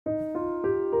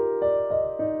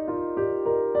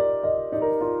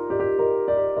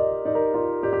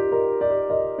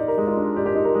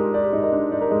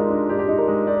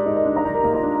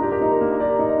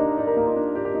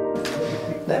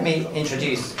me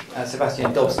introduce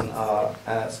Sebastian Dobson, our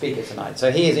speaker tonight.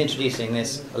 So he is introducing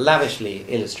this lavishly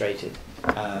illustrated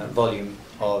volume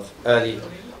of early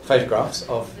photographs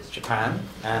of Japan,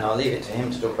 and I'll leave it to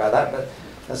him to talk about that.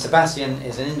 But Sebastian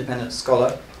is an independent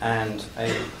scholar and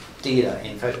a dealer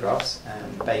in photographs,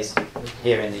 based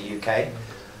here in the UK.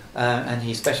 And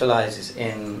he specialises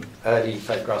in early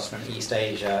photographs from East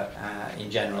Asia in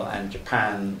general and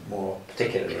Japan more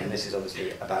particularly, and this is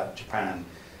obviously about Japan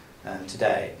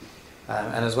today.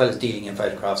 And as well as dealing in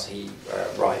photographs, he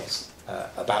writes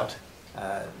about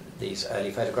these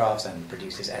early photographs and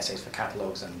produces essays for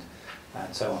catalogues and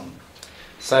so on.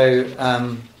 So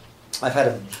I've had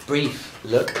a brief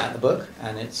look at the book,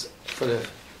 and it's full of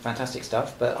fantastic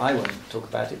stuff, but I won't talk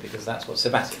about it because that's what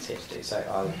Sebastian's here to do. So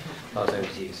I'll pass over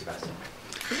to you, Sebastian.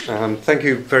 Thank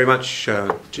you very much,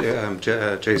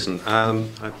 Jason.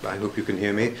 I hope you can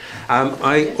hear me.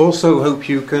 I also hope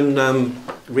you can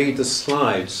read the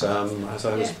slides. As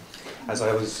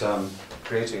I was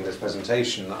creating this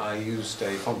presentation, I used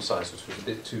a font size which was a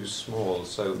bit too small.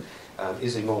 So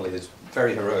Izzy Morley has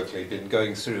very heroically been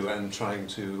going through and trying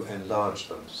to enlarge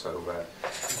them. So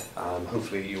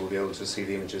hopefully you will be able to see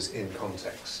the images in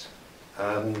context.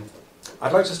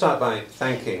 I'd like to start by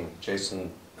thanking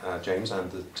Jason James and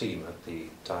the team at the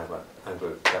Taiwan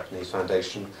Anglo-Japanese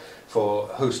Foundation for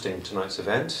hosting tonight's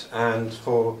event, and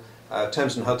for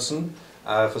Thames and Hudson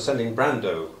for sending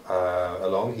Brando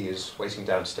along. He is waiting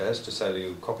downstairs to sell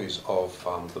you copies of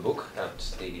the book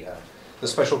at the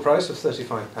special price of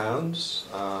 £35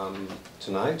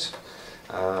 tonight,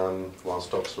 while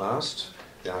stocks last.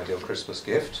 The ideal Christmas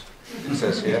gift, it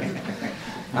says here.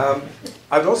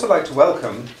 I would also like to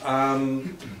welcome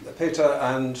Peter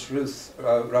and Ruth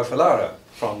Raufalara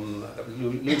from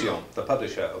Ludion, the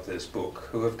publisher of this book,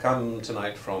 who have come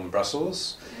tonight from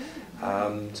Brussels.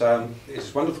 And it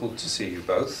is wonderful to see you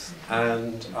both,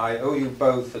 and I owe you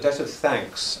both a debt of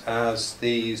thanks as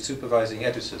the supervising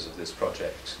editors of this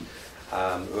project,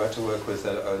 who had to work with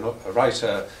a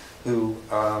writer who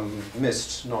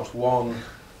missed not one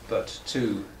but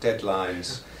two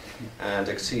deadlines and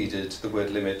exceeded the word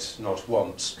limit not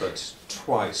once but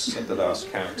twice at the last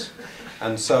count.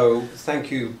 And so thank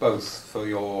you both for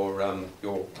your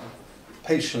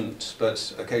patient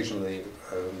but occasionally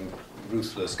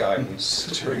ruthless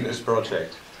guidance during this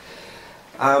project.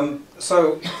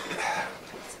 So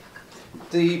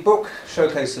the book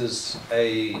showcases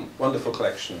a wonderful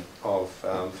collection of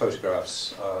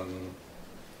photographs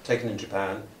taken in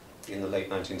Japan in the late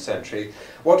 19th century,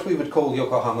 what we would call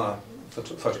Yokohama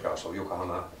photographs, or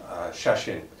Yokohama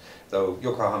shashin, though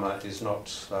Yokohama is not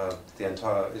the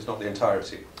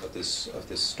entirety of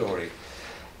this story.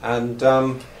 And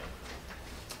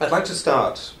I'd like to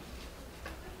start.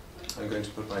 I'm going to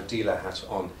put my dealer hat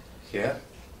on here.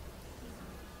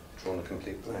 Drawn a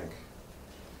complete blank.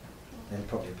 They'll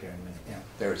probably appear in a minute. Yeah.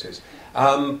 There it is.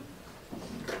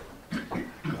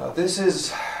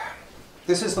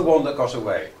 This is the one that got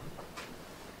away.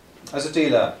 As a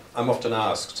dealer, I'm often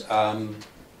asked,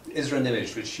 is there an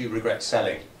image which you regret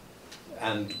selling?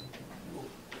 And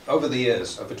over the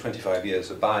years, over 25 years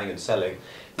of buying and selling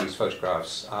these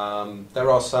photographs, there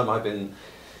are some I've been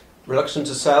reluctant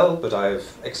to sell, but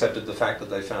I've accepted the fact that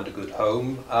they found a good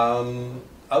home.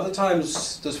 Other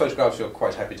times, there's photographs you're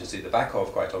quite happy to see the back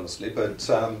of, quite honestly, but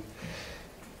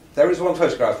there is one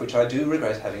photograph which I do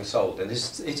regret having sold, and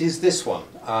it is this one.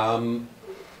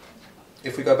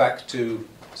 If we go back to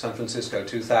San Francisco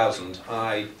 2000,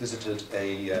 I visited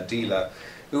a dealer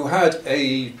who had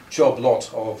a job lot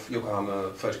of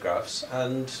Yokohama photographs,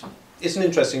 and it's an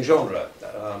interesting genre,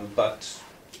 but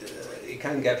it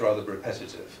can get rather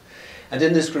repetitive. And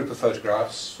in this group of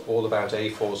photographs, all about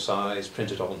A4 size,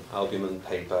 printed on albumen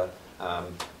paper,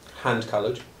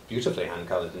 hand-coloured, beautifully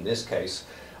hand-coloured in this case,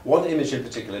 one image in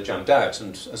particular jumped out,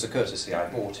 and as a courtesy I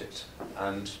bought it.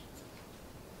 And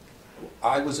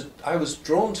I was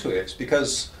drawn to it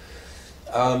because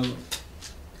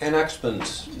enactment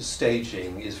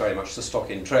staging is very much the stock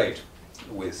in trade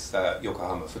with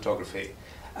Yokohama photography.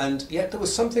 And yet there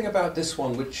was something about this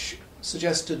one which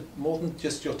suggested more than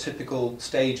just your typical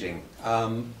staging.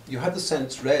 You had the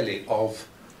sense really of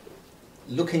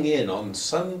looking in on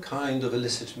some kind of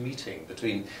illicit meeting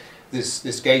between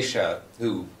this geisha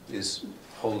who is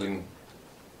holding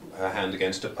her hand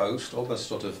against a post, almost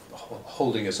sort of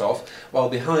holding us off, while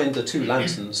behind the two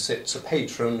lanterns sits a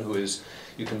patron who is,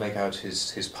 you can make out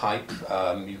his pipe,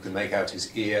 you can make out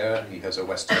his ear, he has a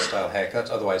Western style haircut,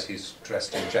 otherwise he's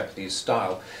dressed in Japanese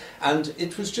style. And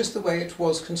it was just the way it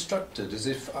was constructed, as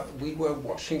if we were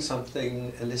watching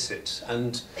something illicit.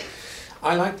 And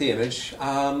I liked the image,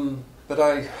 but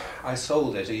I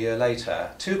sold it a year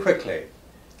later, too quickly.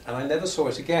 and I never saw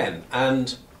it again.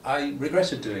 And I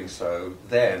regretted doing so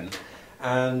then,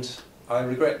 and I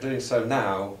regret doing so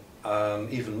now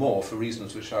even more for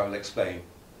reasons which I will explain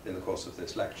in the course of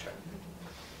this lecture.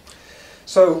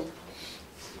 So,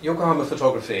 Yokohama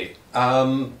photography.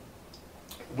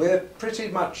 We're pretty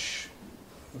much,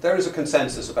 there is a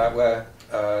consensus about where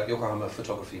Yokohama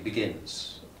photography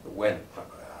begins, when,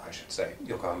 I should say,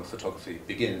 Yokohama photography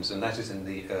begins, and that is in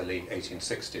the early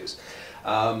 1860s.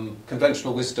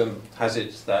 Conventional wisdom has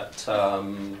it that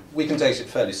we can date it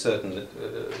fairly certain,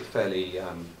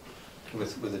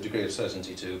 with a degree of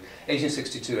certainty to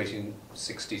 1862,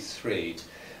 1863,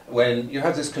 when you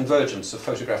have this convergence of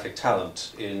photographic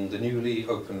talent in the newly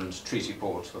opened Treaty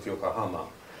Port of Yokohama.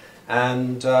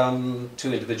 And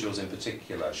two individuals in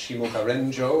particular, Shimoka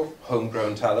Renjo,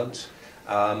 homegrown talent,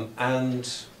 and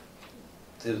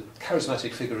the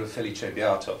charismatic figure of Felice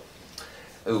Beato,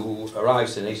 who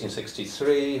arrives in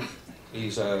 1863.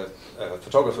 He's a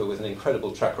photographer with an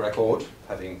incredible track record,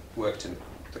 having worked in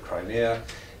the Crimea,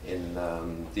 in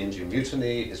the Indian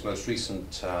Mutiny. His most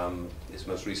recent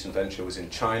venture was in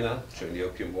China during the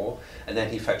Opium War, and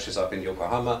then he fetches up in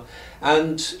Yokohama,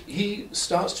 and he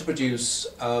starts to produce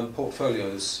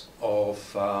portfolios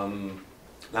of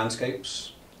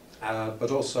landscapes, but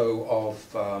also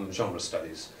of genre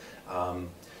studies,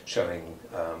 showing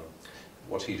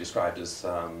what he described as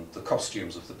the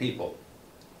costumes of the people.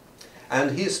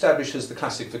 And he establishes the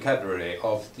classic vocabulary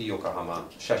of the Yokohama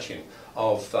shashin,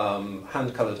 of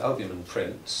hand-coloured albumen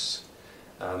prints.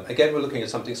 Again, we're looking at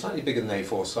something slightly bigger than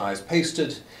A4 size,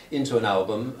 pasted into an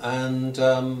album, and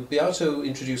Beato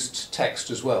introduced text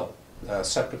as well,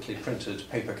 separately printed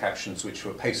paper captions which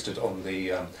were pasted on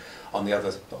the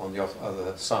other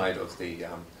side of the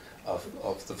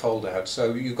fold-out.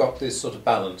 So you got this sort of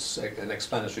balance, an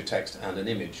explanatory text and an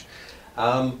image.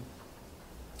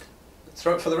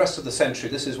 For the rest of the century,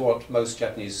 this is what most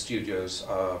Japanese studios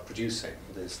are producing,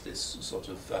 this sort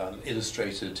of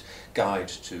illustrated guide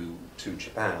to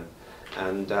Japan.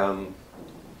 And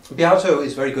Beato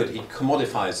is very good. He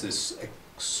commodifies this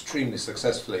extremely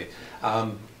successfully.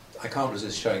 I can't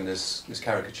resist showing this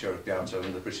caricature of Beato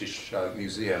in the British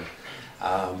Museum,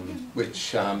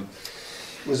 which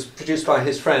was produced by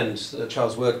his friend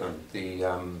Charles Workman, the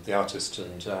artist,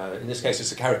 and in this case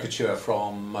it's a caricature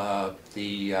from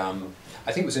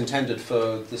I think it was intended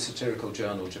for the satirical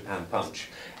journal Japan Punch,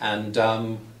 and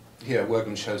here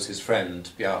Workman shows his friend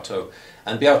Beato,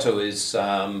 and Beato is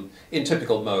in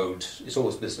typical mode. It's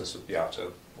always business with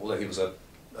Beato, although he was an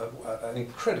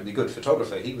incredibly good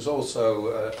photographer. He was also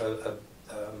a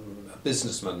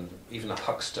businessman, even a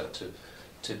huckster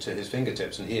to his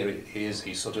fingertips, and here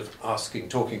he's sort of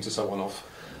talking to someone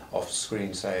off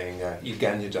screen, saying, il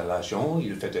gagne de l'argent,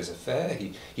 il fait des affaires,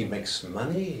 he makes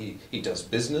money, he does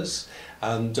business,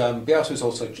 and Beato is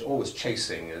also always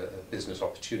chasing business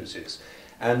opportunities.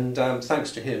 And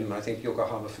thanks to him, I think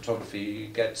Yokohama photography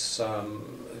gets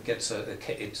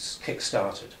it's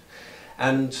kick-started.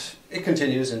 And it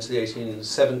continues into the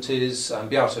 1870s.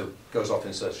 Beato goes off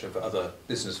in search of other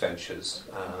business ventures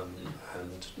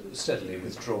and steadily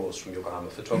withdraws from Yokohama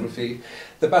photography.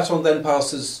 The baton then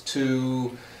passes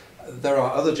to, there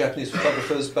are other Japanese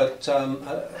photographers, but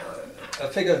a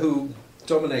figure who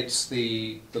dominates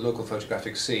the local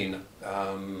photographic scene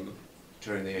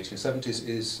during the 1870s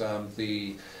is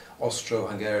the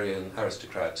Austro-Hungarian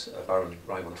aristocrat Baron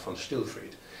Raimund von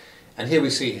Stillfried. And here we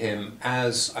see him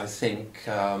as, I think,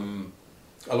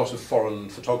 a lot of foreign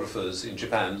photographers in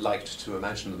Japan liked to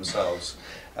imagine themselves.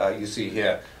 You see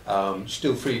here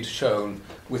Stillfried shown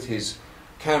with his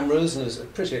cameras, and there's a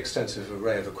pretty extensive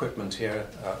array of equipment here,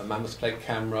 a mammoth plate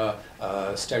camera,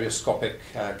 stereoscopic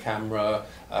camera,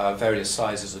 various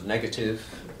sizes of negative.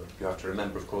 You have to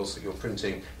remember, of course, that you're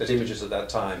printing, that images at that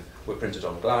time were printed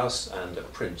on glass, and a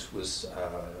print was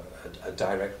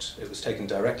it was taken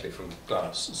directly from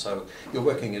glass. So you're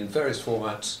working in various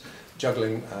formats,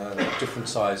 juggling different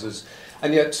sizes,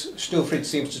 and yet Stillfried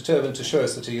seems determined to show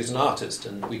us that he is an artist,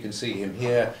 and we can see him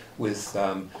here with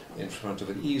in front of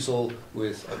an easel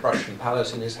with a brush and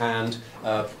palette in his hand,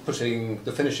 putting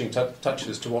the finishing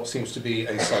touches to what seems to be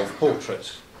a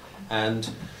self-portrait. And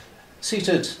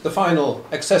seated, the final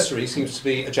accessory seems to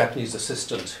be a Japanese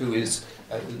assistant who is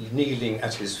kneeling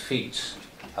at his feet.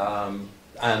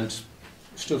 And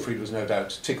Stillfried was no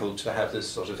doubt tickled to have this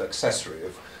sort of accessory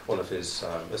of one of his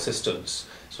assistants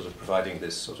sort of providing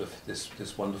this sort of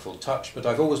this wonderful touch. But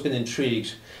I've always been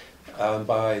intrigued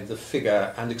by the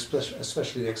figure and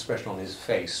especially the expression on his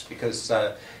face, because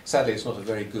sadly it's not a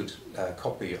very good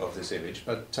copy of this image,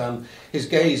 but his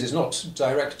gaze is not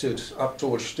directed up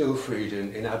towards Stilfried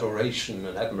in adoration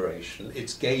and admiration.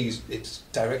 It's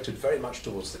directed very much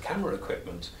towards the camera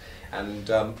equipment, and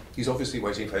he's obviously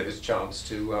waiting for his chance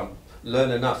to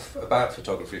learn enough about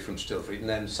photography from Stilfried and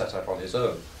then set up on his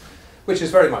own, which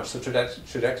is very much the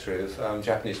trajectory of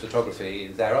Japanese photography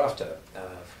thereafter.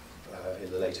 In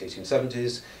the late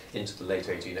 1870s into the late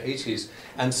 1880s,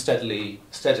 and steadily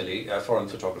foreign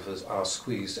photographers are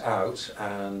squeezed out,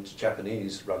 and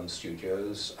Japanese-run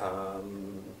studios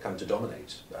come to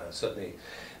dominate. Certainly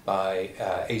by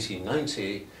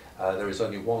 1890, there is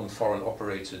only one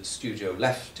foreign-operated studio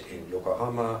left in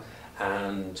Yokohama,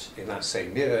 and in that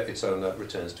same year, its owner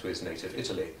returns to his native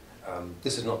Italy.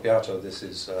 This is not Beato, this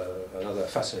is another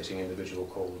fascinating individual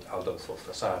called Adolfo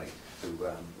Frassari, who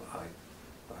I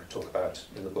talk about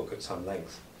in the book at some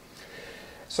length.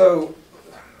 So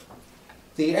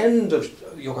the end of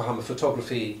Yokohama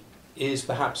photography is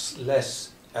perhaps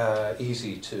less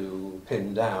easy to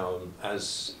pin down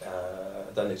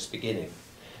than its beginning.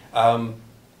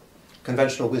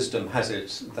 Conventional wisdom has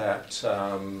it that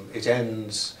it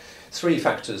ends, three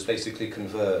factors basically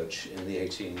converge in the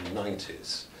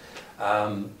 1890s.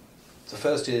 The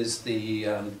first is the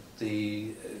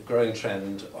growing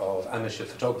trend of amateur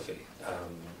photography,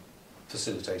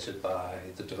 facilitated by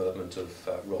the development of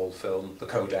roll film, the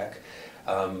Kodak.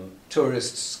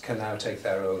 Tourists can now take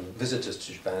their own, visitors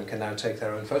to Japan can now take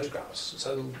their own photographs.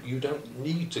 So you don't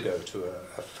need to go to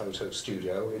a photo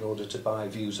studio in order to buy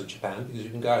views of Japan, because you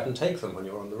can go out and take them when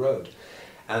you're on the road.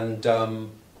 And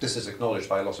this is acknowledged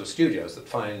by a lot of studios that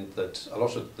find that a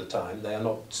lot of the time they are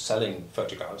not selling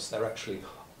photographs, they're actually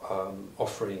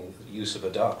offering use of a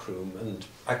darkroom and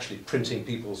actually printing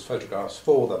people's photographs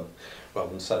for them rather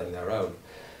than selling their own.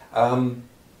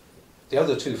 The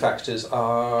other two factors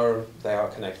are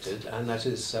connected, and that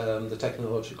is the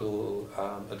technological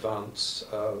advance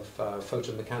of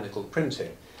photomechanical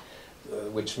printing,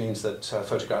 which means that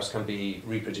photographs can be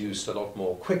reproduced a lot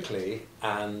more quickly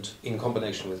and in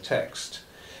combination with text.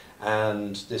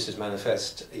 And this is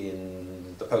manifest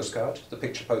in the postcard, the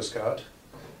picture postcard.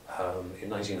 In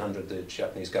 1900, the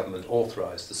Japanese government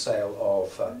authorized the sale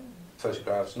of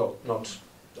photographs,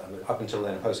 I mean, up until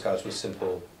then, postcards were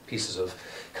simple pieces of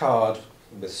card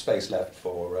with space left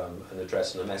for an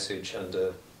address and a message, and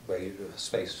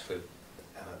space for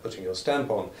putting your stamp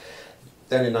on.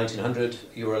 Then in 1900,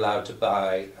 you were allowed to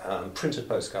buy printed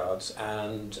postcards,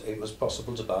 and it was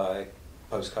possible to buy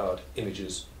postcard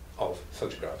images of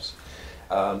photographs,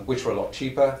 which were a lot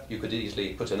cheaper. You could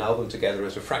easily put an album together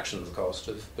at a fraction of the cost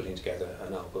of putting together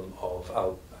an album of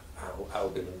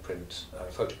album and print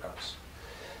photographs.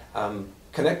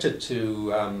 Connected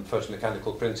to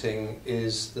photomechanical printing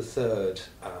is the third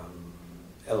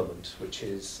element, which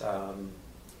is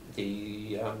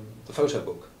the photo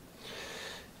book.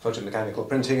 Photomechanical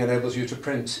printing enables you to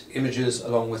print images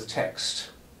along with text,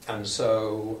 and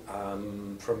so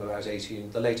from about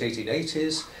the late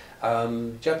 1880s,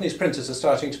 Japanese printers are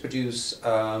starting to produce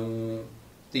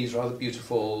these rather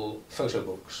beautiful photo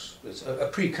books. It's a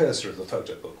precursor of the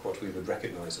photo book, what we would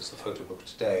recognize as the photo book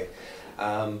today,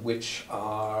 which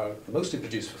are mostly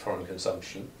produced for foreign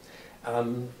consumption.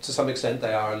 To some extent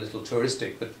they are a little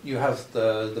touristic, but you have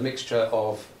the mixture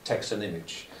of text and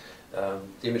image. The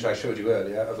image I showed you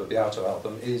earlier of a Beato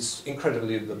album is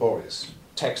incredibly laborious.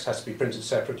 Text has to be printed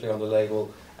separately on the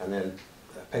label and then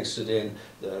pasted in.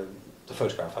 The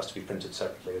photograph has to be printed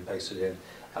separately and pasted in.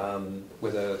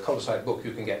 With a collotype book,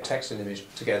 you can get text and image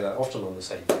together, often on the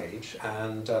same page,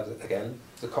 and again,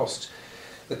 the costs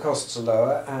are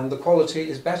lower and the quality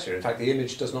is better. In fact, the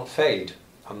image does not fade,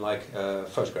 unlike a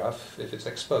photograph if it's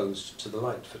exposed to the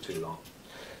light for too long.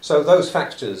 So those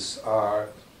factors are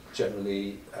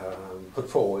generally put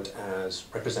forward as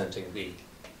representing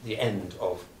the end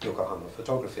of Yokohama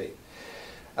photography,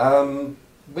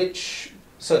 which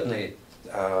certainly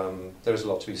there is a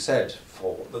lot to be said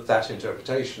for that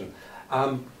interpretation.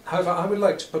 However, I would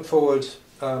like to put forward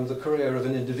the career of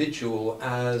an individual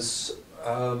as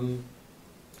an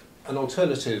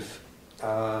alternative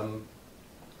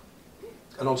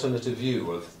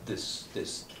view of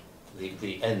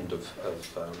the end of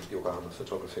Yokohama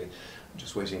photography. I'm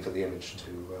just waiting for the image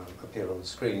to appear on the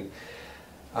screen.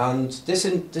 And this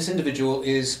individual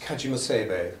is Kajima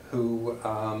Sebe, who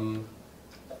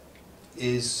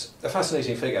is a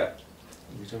fascinating figure.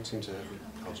 You don't seem to.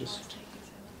 I'll just.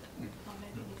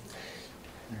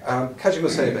 Kajima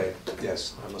Sebe.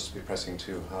 Yes, I must be pressing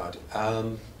too hard.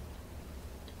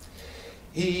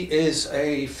 He is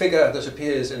a figure that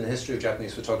appears in the history of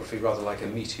Japanese photography rather like a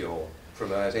meteor from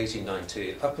about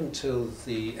 1890 up until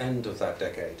the end of that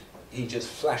decade. He just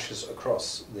flashes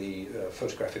across the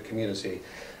photographic community.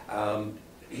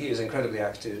 He is incredibly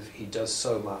active. He does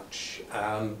so much.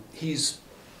 He's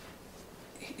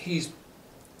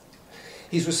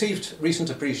received recent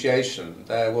appreciation.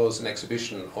 There was an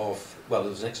exhibition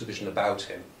about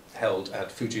him held at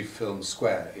Fujifilm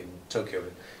Square in Tokyo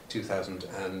in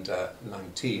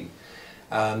 2019.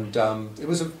 And it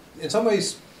was, in some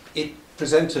ways, it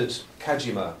presented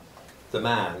Kajima, the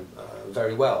man,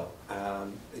 very well.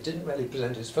 It didn't really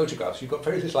present his photographs. You got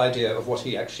very little idea of what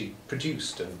he actually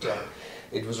produced, and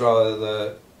it was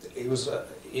rather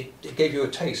it gave you a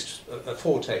taste, a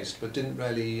foretaste, but didn't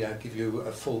really give you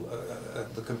a full,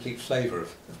 the complete flavour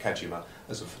of Kajima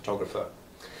as a photographer.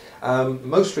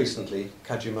 Most recently,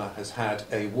 Kajima has had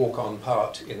a walk-on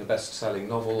part in a best-selling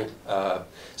novel,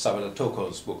 Sawada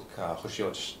Toko's book,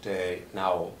 Hoshioshite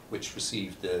Nao, which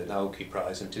received the Naoki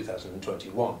Prize in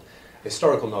 2021. A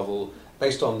historical novel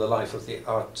based on the life of the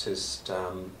artist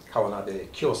Kawanabe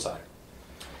Kyosai,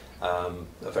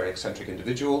 a very eccentric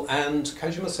individual, and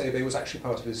Kajima Seibe was actually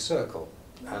part of his circle.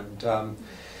 And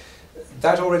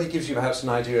that already gives you perhaps an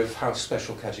idea of how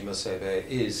special Kajima Seibe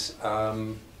is.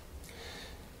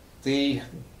 In the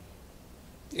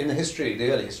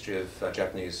early history of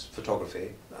Japanese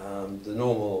photography, the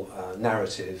normal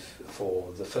narrative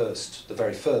for the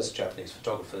very first Japanese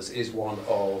photographers is one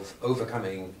of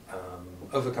overcoming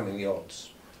the odds.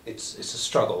 It's a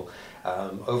struggle,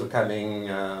 mastering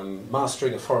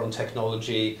a foreign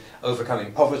technology,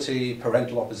 overcoming poverty,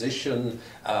 parental opposition,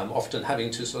 often having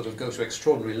to sort of go to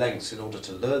extraordinary lengths in order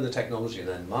to learn the technology and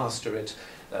then master it.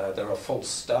 There are false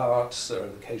starts, there are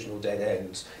occasional dead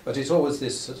ends, but it's always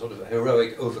this sort of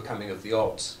heroic overcoming of the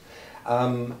odds.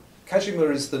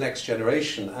 Kajima is the next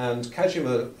generation, and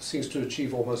Kajima seems to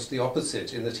achieve almost the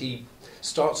opposite in that he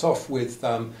starts off with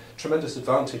tremendous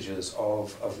advantages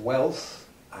of wealth,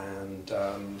 and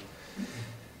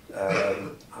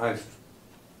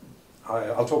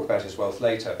I'll talk about his wealth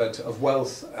later, but of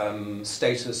wealth,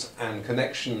 status and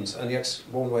connections, and yet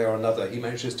one way or another he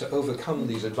manages to overcome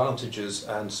these advantages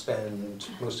and spend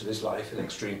most of his life in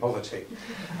extreme poverty,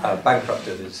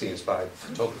 bankrupted it seems by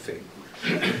photography.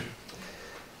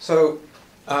 So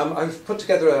I've put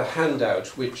together a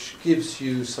handout which gives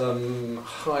you some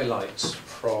highlights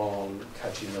from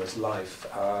Kajima's life.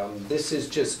 This is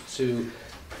just to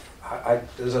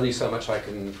there's only so much I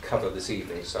can cover this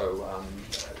evening, so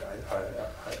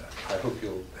I hope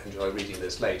you'll enjoy reading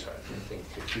this later. I think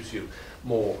it gives you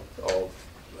more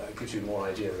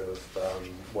idea of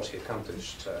what he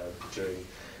accomplished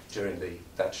during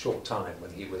that short time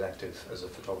when he was active as a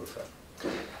photographer.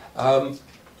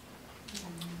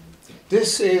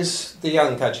 This is the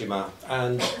young Kajima,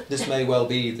 and this may well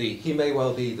be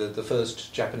the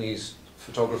first Japanese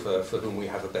photographer for whom we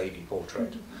have a baby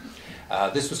portrait.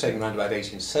 This was taken around about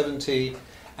 1870,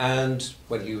 and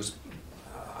when he was,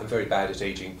 I'm very bad at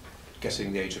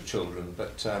guessing the age of children,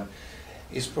 but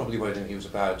it's probably when he was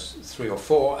about 3 or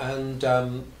 4, and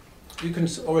you can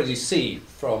already see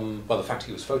from, well, the fact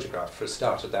he was photographed for a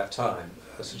start at that time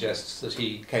suggests that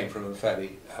he came from a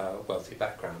fairly wealthy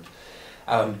background.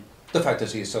 The fact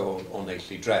that he is so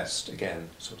ornately dressed, again,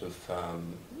 sort of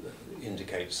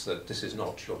indicates that this is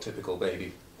not your typical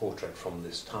baby portrait from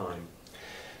this time.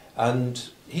 And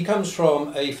he comes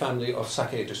from a family of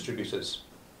sake distributors.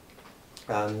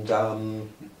 And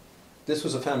this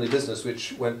was a family business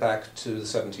which went back to the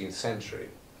 17th century.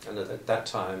 And at that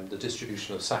time, the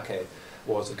distribution of sake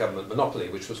was a government monopoly,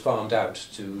 which was farmed out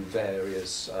to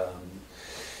various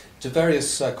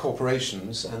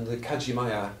corporations. And the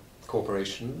Kajimaya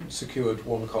Corporation secured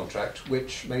one contract,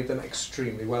 which made them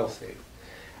extremely wealthy.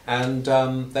 And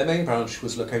their main branch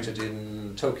was located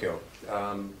in Tokyo.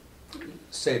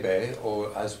 Seibe, or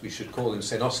as we should call him,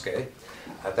 Seinosuke,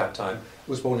 at that time,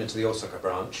 was born into the Osaka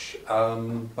branch,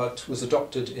 but was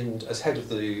adopted as head of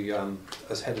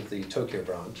the Tokyo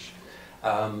branch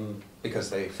because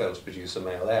they failed to produce a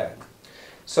male heir.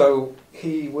 So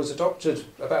he was adopted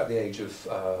about the age of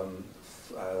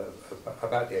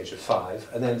 5,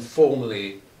 and then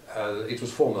formally, it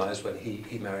was formalised when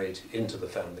he married into the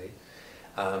family,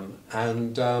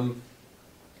 and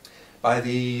by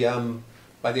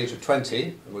the age of 20,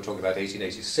 and we're talking about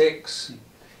 1886,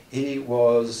 he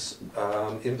was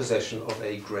in possession of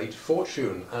a great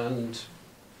fortune, and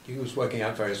he was working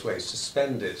out various ways to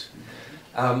spend it.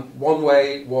 One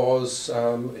way was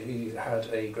he had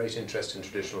a great interest in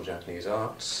traditional Japanese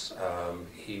arts.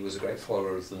 He was a great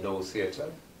follower of the No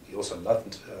theatre. he also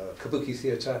loved kabuki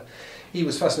theatre. He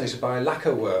was fascinated by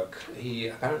lacquer work. He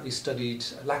apparently studied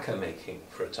lacquer making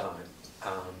for a time,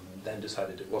 then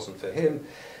decided it wasn't for him.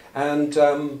 And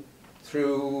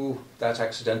through that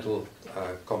accidental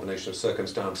combination of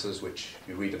circumstances, which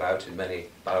you read about in many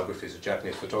biographies of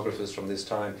Japanese photographers from this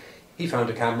time, he found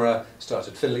a camera,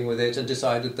 started fiddling with it, and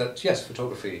decided that, yes,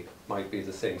 photography might be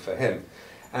the thing for him.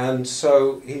 And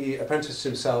so he apprenticed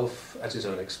himself at his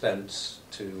own expense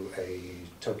to a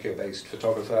Tokyo-based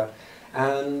photographer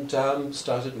and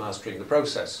started mastering the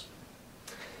process.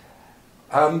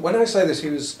 When I say this, he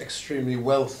was extremely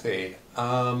wealthy.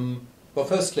 Well,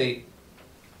 firstly,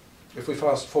 if we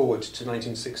fast forward to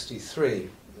 1963,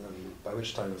 by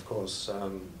which time, of course,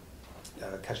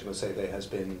 Kajima Seibe has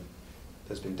been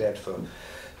dead for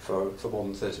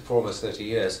almost 30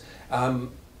 years.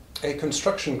 A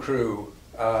construction crew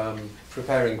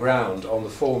preparing ground on the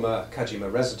former Kajima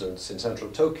residence in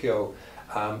central Tokyo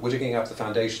were digging up the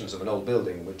foundations of an old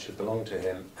building which had belonged to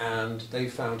him, and they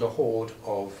found a hoard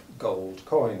of gold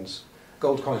coins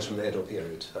from the Edo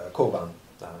period, koban,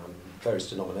 various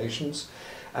denominations.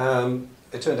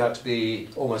 It turned out to be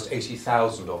almost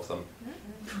 80,000 of them,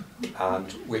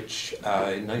 and which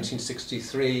in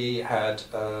 1963 had,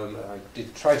 I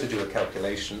did try to do a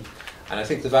calculation, and I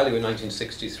think the value in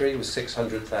 1963 was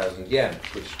 600,000 yen,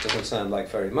 which doesn't sound like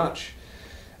very much.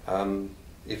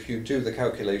 If you do the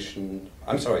calculation,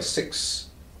 I'm sorry,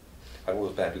 I'm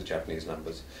always bad with Japanese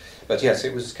numbers, but yes,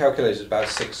 it was calculated about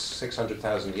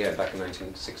 600,000 yen back in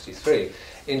 1963.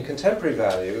 In contemporary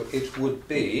value, it would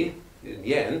be, in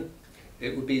yen,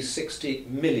 it would be 60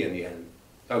 million yen.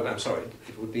 Oh, I'm sorry,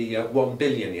 it would be 1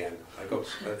 billion yen.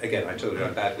 Again, I told you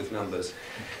I'm bad with numbers.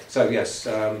 So yes,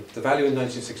 the value in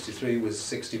 1963 was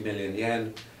 60 million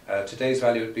yen. Today's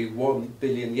value would be 1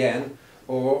 billion yen,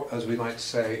 or as we might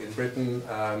say in Britain,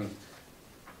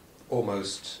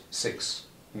 almost 6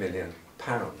 million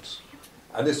pounds.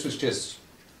 And this was just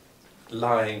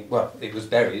lying, well, it was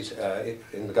buried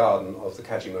in the garden of the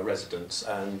Kajima residence,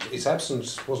 and its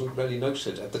absence wasn't really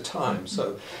noted at the time,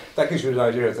 so that gives you an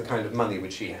idea of the kind of money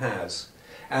which he has.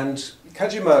 And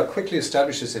Kajima quickly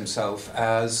establishes himself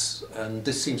as, and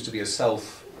this seems to be a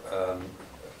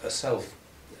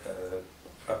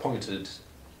self-appointed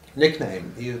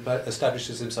nickname, he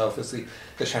establishes himself as the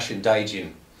Shashin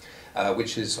Daijin,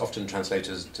 which is often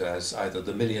translated as either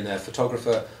the millionaire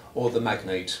photographer or the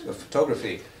magnate of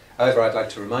photography. However, I'd like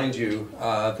to remind you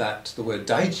that the word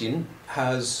daijin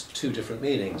has two different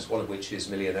meanings, one of which is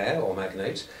millionaire or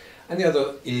magnate, and the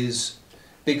other is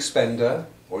big spender,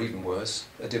 or even worse,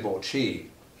 a debauchee.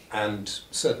 And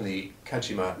certainly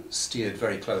Kajima steered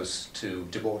very close to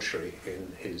debauchery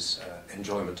in his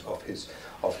enjoyment of his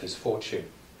fortune.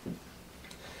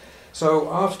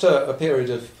 So after a period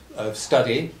of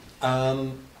study,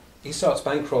 he starts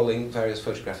bankrolling various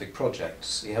photographic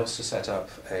projects. He helps to set up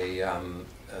a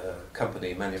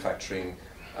company manufacturing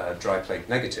dry plate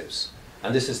negatives.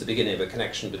 And this is the beginning of a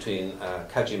connection between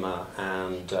Kajima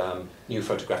and new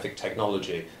photographic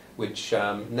technology, which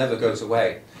never goes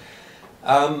away.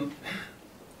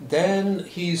 Then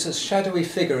he's a shadowy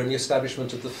figure in the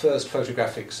establishment of the first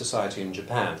photographic society in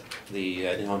Japan, the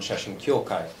Nihon Shashin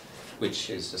Kyokai, which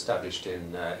is established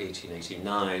in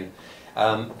 1889.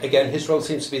 Again, his role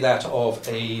seems to be that of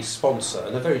a sponsor,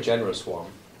 and a very generous one.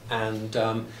 And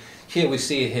here we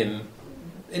see him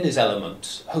in his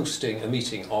element, hosting a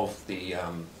meeting of the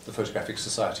Photographic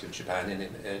Society of Japan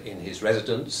in his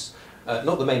residence,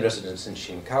 not the main residence in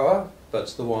Shinkawa, but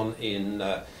the one in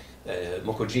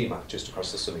Mokojima, just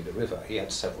across the Sumida River. He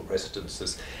had several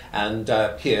residences, and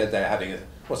here they're having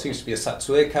what seems to be a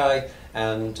satsuekai,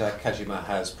 and Kajima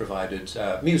has provided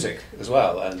music as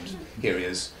well, and here he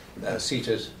is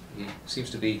seated. He seems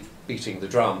to be beating the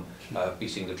drum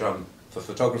for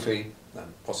photography,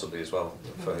 and possibly as well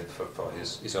for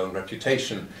his own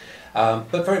reputation,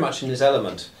 but very much in his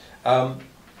element. And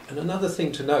another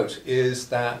thing to note is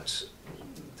that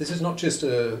this is not just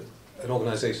an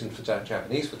organisation for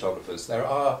Japanese photographers. There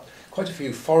are quite a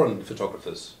few foreign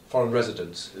photographers, foreign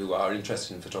residents, who are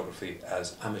interested in photography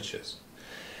as amateurs.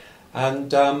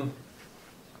 And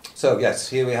so yes,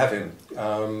 here we have him.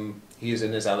 He is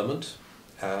in his element,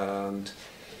 and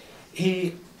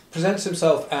he presents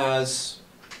himself as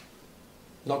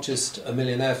not just a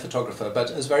millionaire photographer,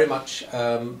 but as very much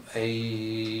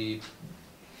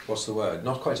what's the word?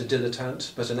 Not quite a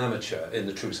dilettante, but an amateur in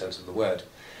the true sense of the word.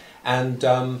 And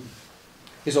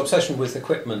his obsession with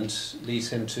equipment leads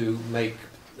him to make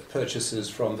purchases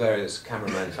from various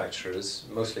camera manufacturers,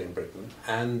 mostly in Britain,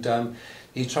 and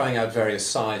he's trying out various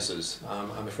sizes.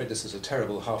 I'm afraid this is a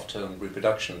terrible half-tone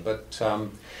reproduction, but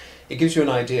it gives you an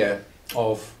idea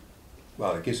of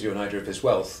well, it gives you an idea of his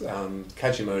wealth.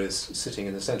 Kajima is sitting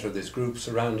in the centre of this group,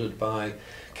 surrounded by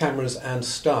cameras and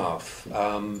staff.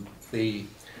 The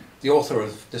author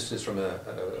of this is from a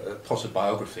potted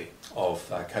biography of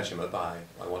Kajima by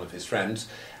one of his friends.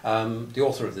 The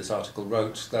author of this article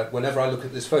wrote that whenever I look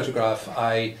at this photograph,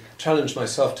 I challenge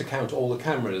myself to count all the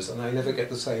cameras, and I never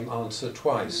get the same answer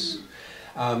twice.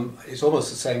 It's almost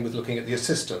the same with looking at the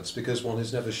assistants, because one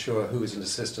is never sure who is an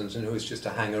assistant and who is just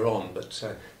a hanger-on. But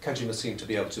Kajima seemed to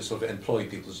be able to sort of employ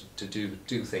people to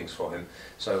do things for him.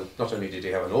 So not only did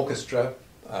he have an orchestra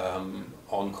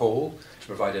on call to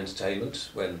provide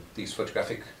entertainment when these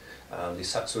photographic,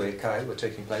 these Satsuei-kai were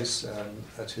taking place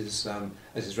at his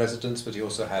residence, but he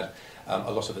also had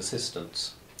a lot of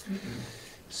assistants. Mm-hmm.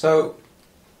 So,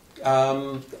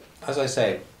 as I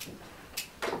say,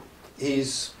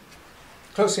 he's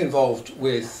closely involved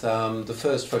with the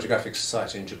first photographic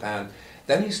society in Japan.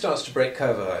 Then he starts to break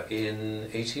cover in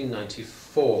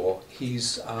 1894.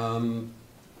 His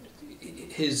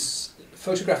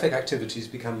photographic activities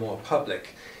become more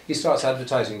public. He starts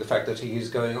advertising the fact that he is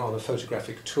going on a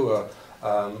photographic tour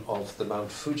of the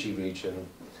Mount Fuji region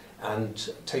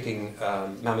and taking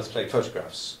mammoth plate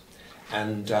photographs.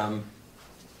 And the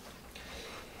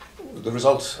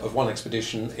result of one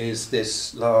expedition is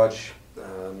this large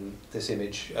this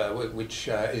image, which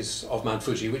is of Mount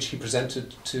Fuji, which he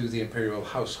presented to the imperial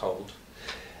household.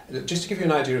 Just to give you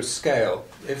an idea of scale,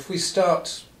 if we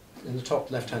start in the top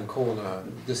left-hand corner,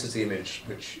 this is the image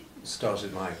which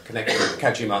started my connection with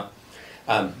Kajima.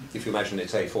 If you imagine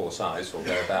it's A4 size or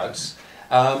thereabouts.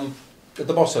 At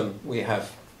the bottom, we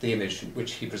have the image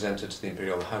which he presented to the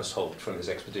imperial household from his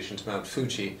expedition to Mount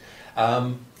Fuji.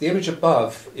 The image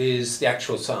above is the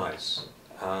actual size,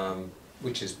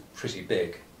 which is pretty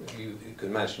big. You can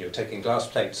imagine you're taking glass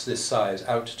plates this size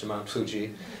out to Mount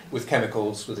Fuji with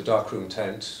chemicals, with a darkroom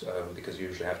tent, because you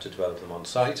usually have to develop them on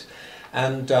site.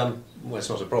 And well, it's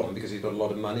not a problem because he's got a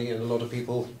lot of money and a lot of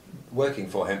people working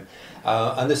for him.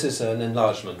 And this is an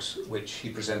enlargement which he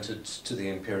presented to the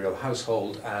imperial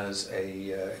household as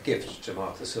a gift to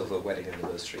mark the silver wedding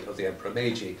anniversary of the Emperor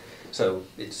Meiji. So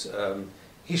it's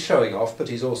he's showing off, but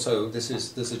he's also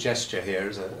there's a gesture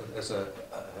here as a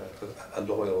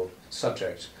loyal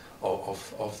subject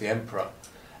of the emperor.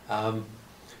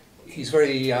 He's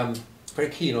very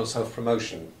keen on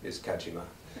self-promotion, is Kajima,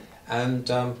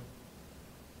 and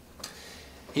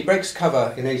he breaks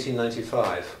cover in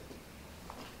 1895,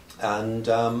 and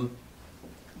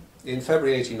in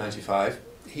February 1895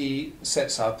 he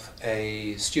sets up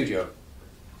a studio.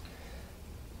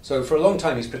 So for a long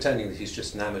time he's pretending that he's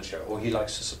just an amateur, or he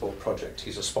likes to support projects,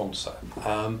 he's a sponsor.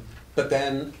 But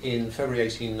then in February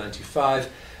 1895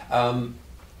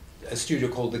 a studio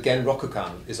called the Gen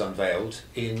Rokukan is unveiled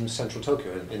in central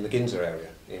Tokyo, in the Ginza area,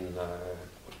 in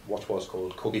what was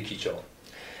called Kobikicho.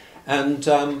 And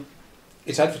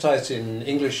it's advertised in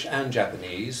English and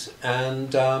Japanese,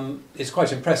 and it's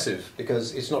quite impressive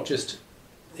because it's not just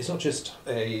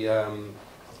a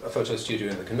photo studio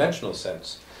in the conventional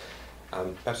sense.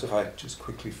 Perhaps if I just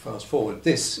quickly fast forward,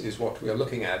 this is what we are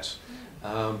looking at.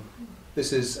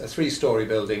 This is a 3-story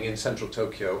building in central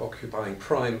Tokyo occupying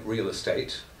prime real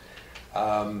estate,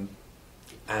 and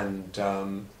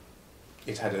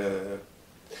it had a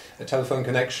telephone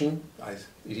connection.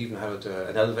 It even had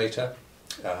an elevator.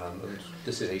 And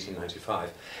this is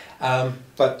 1895.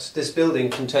 But this building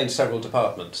contains several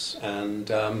departments,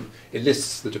 and it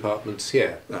lists the departments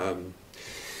here.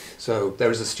 So there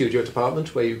is a studio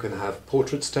department where you can have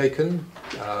portraits taken.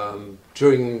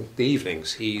 During the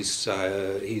evenings, he's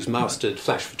mastered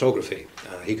flash photography.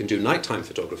 He can do nighttime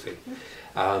photography,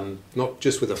 not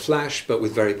just with a flash, but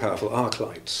with very powerful arc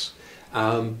lights.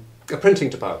 A printing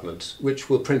department, which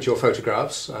will print your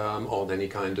photographs on any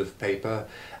kind of paper.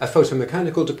 A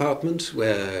photomechanical department,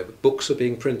 where books are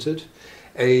being printed.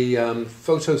 A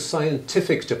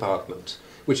photoscientific department,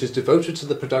 which is devoted to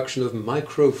the production of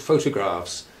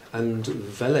microphotographs and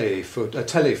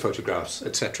telephotographs,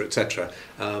 etc., etc.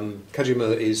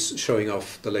 Kajima is showing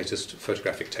off the latest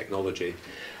photographic technology.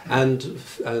 And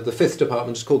the 5th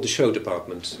department is called the show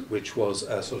department, which was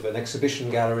a sort of an exhibition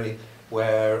gallery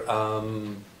where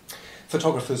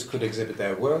photographers could exhibit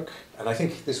their work, and I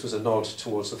think this was a nod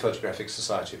towards the Photographic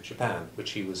Society of Japan,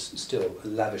 which he was still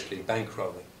lavishly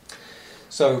bankrolling.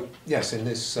 So yes, in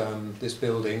this this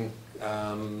building,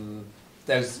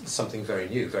 there's something very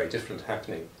new, very different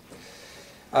happening.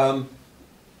 The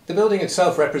building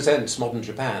itself represents modern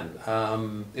Japan.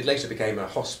 It later became a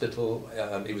hospital.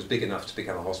 It was big enough to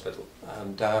become a hospital,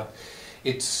 and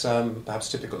it's perhaps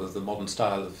typical of the modern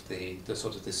style of the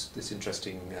sort of this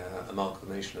interesting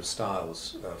amalgamation of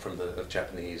styles from the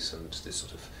Japanese, and this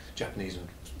sort of Japanese and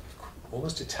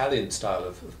almost Italian style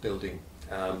of building.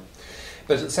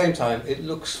 But at the same time, it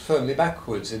looks firmly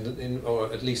backwards,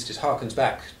 or at least it harkens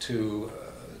back to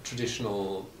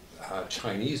traditional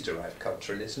Chinese-derived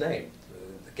culture in its name,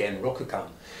 the Genrokukan.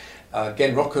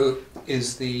 Genroku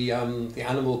is the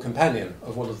animal companion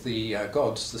of one of the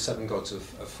gods, the seven gods of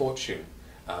fortune,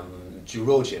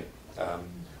 Jurojin,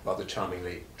 rather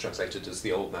charmingly translated as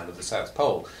the Old Man of the South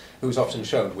Pole, who's often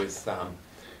shown with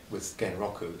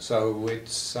Genroku. So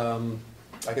it's,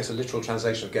 I guess a literal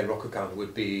translation of Genrokukan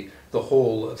would be the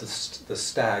hall of the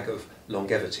stag of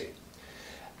longevity.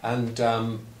 And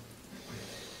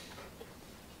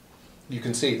you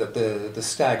can see that the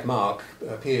stag mark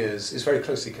is very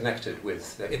closely connected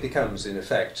with, it becomes in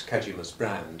effect Kajima's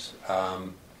brand.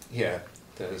 Here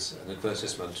there's an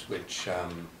advertisement which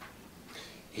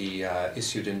he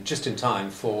issued just in time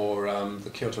for the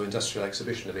Kyoto Industrial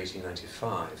Exhibition of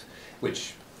 1895,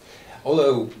 which,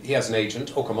 although he has an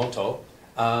agent, Okamoto,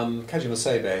 Kajima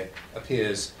Seibe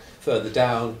appears further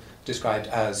down, described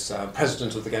as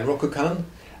president of the Genrokukan,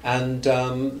 and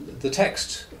the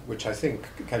text, which I think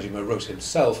Kajima wrote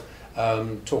himself,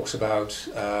 talks about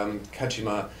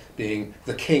Kajima being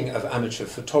the king of amateur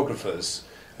photographers,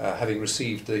 having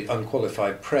received the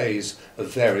unqualified praise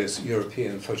of various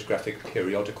European photographic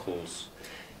periodicals.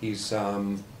 He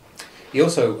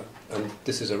also, and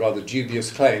this is a rather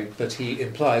dubious claim, but he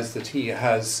implies that he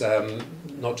has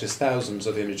not just thousands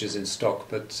of images in stock,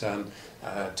 but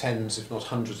tens, if not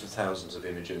hundreds of thousands of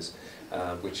images,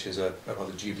 which is a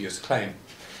rather dubious claim.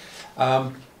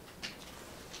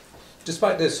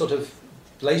 Despite this sort of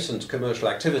blatant commercial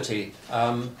activity,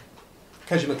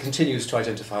 Kajima continues to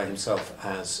identify himself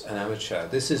as an amateur.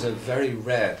 This is a very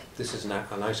rare, this is an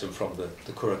item from the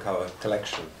Kurokawa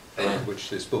collection, which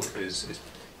this book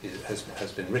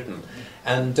has been written.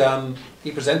 And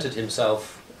he presented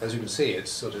himself, as you can see,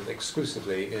 it's sort of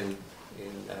exclusively in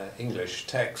English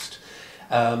text,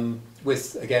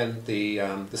 with, again,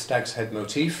 the stag's head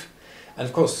motif. And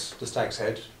of course, the stag's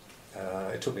head,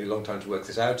 it took me a long time to work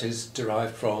this out, is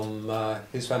derived from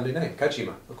his family name,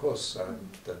 Kajima, of course,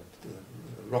 the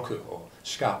Roku or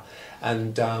Shika.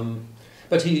 And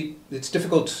but it's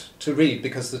difficult to read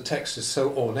because the text is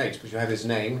so ornate. But you have his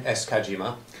name, S.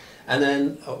 Kajima, and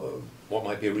then what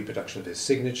might be a reproduction of his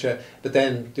signature. But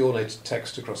then the ornate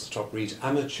text across the top reads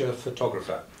amateur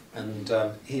photographer, and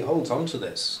he holds on to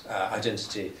this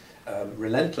identity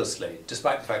relentlessly,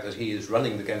 despite the fact that he is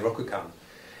running the Genrokukan.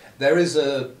 There is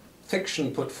a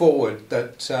fiction put forward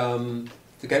that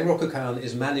the Genrokukan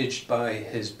is managed by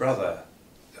his brother,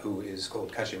 who is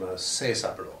called Kajima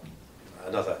Seisaburo,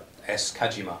 another S.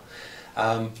 Kajima.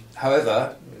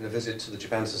 However, in a visit to the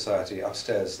Japan Society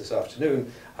upstairs this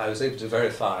afternoon, I was able to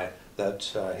verify that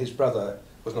his brother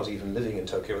was not even living in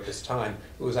Tokyo at this time,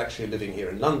 but was actually living here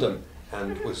in London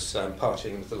and was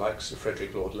partying with the likes of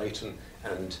Frederick Lord Leighton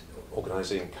and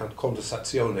organising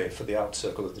conversazione for the art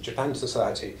circle of the Japan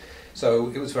Society. So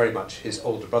it was very much his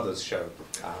older brother's show.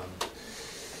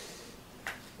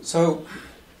 So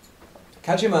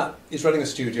Kajima is running a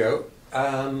studio.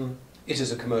 It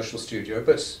is a commercial studio,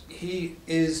 but he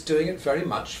is doing it very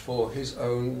much for his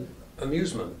own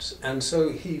amusement. And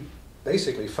so he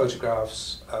basically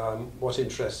photographs what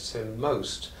interests him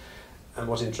most. And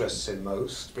what interests him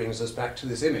most brings us back to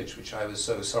this image, which I was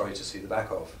so sorry to see the back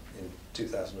of in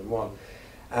 2001.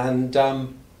 And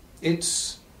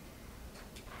it's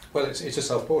a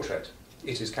self-portrait.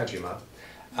 It is Kajima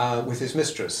with his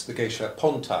mistress, the geisha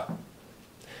Ponta.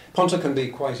 Ponta can be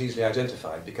quite easily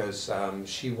identified because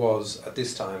she was, at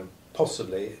this time,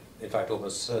 possibly, in fact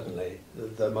almost certainly,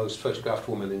 the most photographed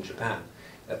woman in Japan,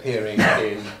 appearing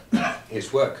in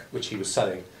his work, which he was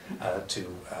selling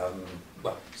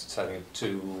selling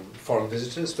to foreign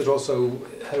visitors, but also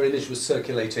her image was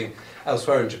circulating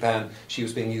elsewhere in Japan. She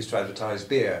was being used to advertise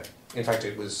beer. In fact,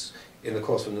 it was in the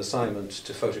course of an assignment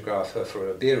to photograph her for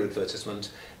a beer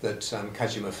advertisement that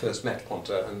Kajima first met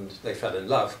Ponta, and they fell in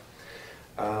love.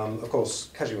 Of course,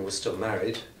 Kajima was still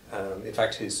married. In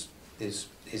fact, his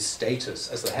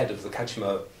status as the head of the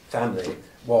Kajima family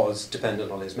was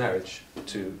dependent on his marriage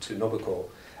to Nobuko.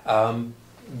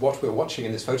 What we're watching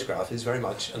in this photograph is very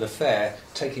much an affair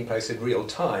taking place in real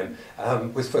time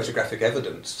with photographic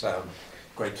evidence,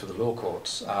 great for the law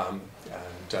courts.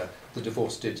 The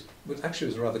divorce actually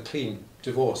was a rather clean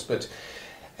divorce, but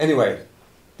anyway,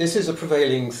 this is a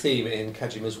prevailing theme in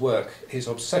Kajima's work, his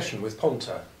obsession with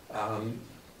Ponta.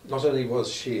 Not only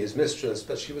was she his mistress,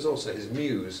 but she was also his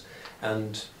muse,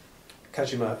 and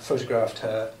Kajima photographed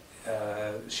her.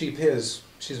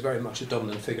 She's very much a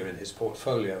dominant figure in his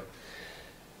portfolio.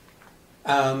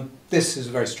 This is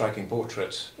a very striking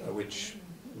portrait, which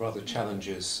rather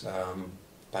challenges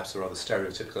perhaps a rather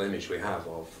stereotypical image we have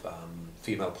of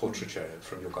female portraiture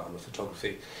from Yokohama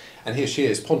photography. And here she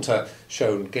is, Ponta,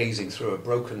 shown gazing through a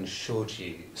broken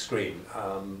shoji screen.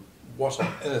 What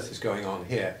on earth is going on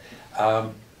here?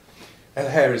 Her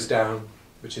hair is down,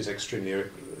 which is extremely,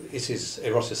 it is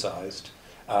eroticized.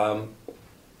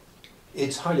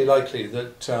 It's highly likely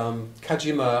that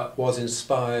Kajima was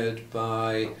inspired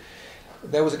by,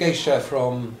 there was a geisha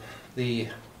from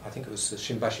I think it was the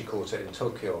Shimbashi Quarter in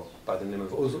Tokyo by the name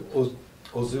of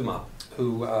Ozuma,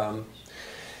 who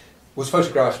was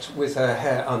photographed with her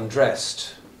hair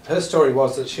undressed. Her story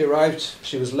was that she arrived,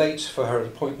 she was late for her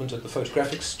appointment at the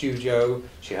photographic studio.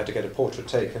 She had to get a portrait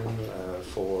taken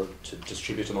to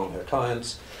distribute among her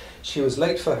clients. She was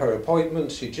late for her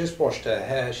appointment, she just washed her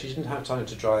hair, she didn't have time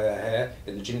to dry her hair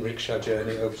in the jinriksha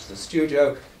journey over to the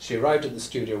studio. She arrived at the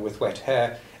studio with wet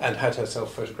hair and had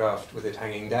herself photographed with it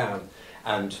hanging down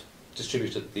and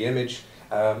distributed the image,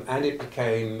 and it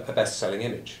became a best-selling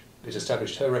image. It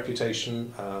established her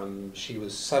reputation. She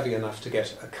was savvy enough to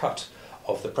get a cut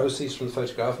of the proceeds from the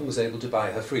photograph and was able to buy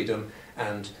her freedom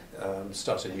and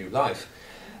start a new life.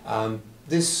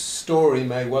 This story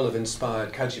may well have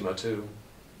inspired Kajima to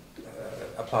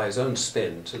apply his own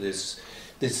spin to this.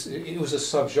 It was a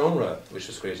subgenre which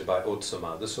was created by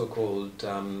Otsuma, the so-called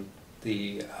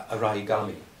the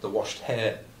araigami, the washed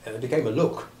hair, and it became a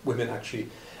look. Women actually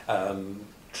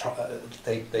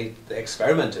they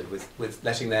experimented with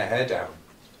letting their hair down,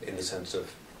 in the sense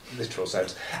of literal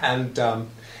sense, and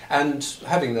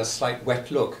having a slight wet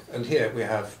look. And here we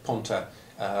have Ponta,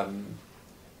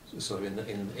 sort of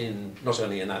in not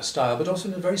only in that style, but also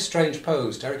in a very strange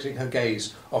pose, directing her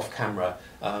gaze off camera,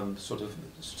 sort of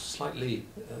slightly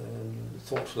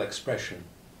thoughtful expression.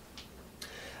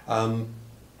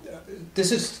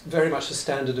 This is very much the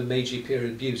standard of Meiji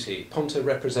period beauty. Ponta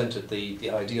represented the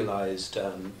idealized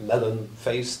melon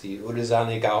face, the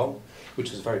urizane gao,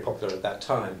 which was very popular at that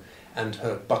time, and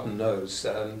her button nose.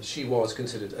 She was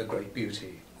considered a great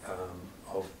beauty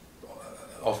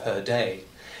of her day.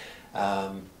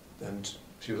 And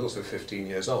she was also 15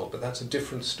 years old, but that's a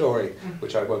different story,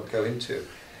 which I won't go into.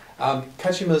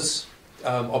 Kajima's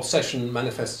obsession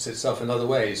manifests itself in other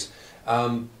ways.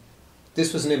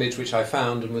 This was an image which I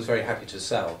found and was very happy to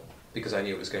sell, because I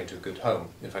knew it was going to a good home.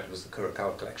 In fact, it was the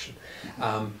Kurokawa collection.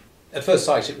 At first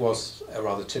sight, it was a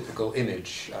rather typical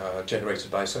image generated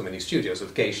by so many studios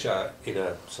of geisha in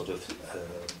a sort of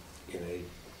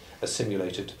a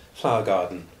simulated flower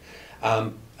garden.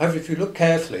 However, if you look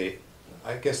carefully,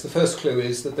 I guess the first clue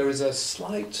is that there's a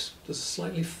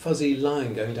slightly fuzzy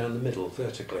line going down the middle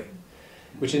vertically,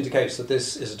 which indicates that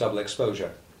this is a double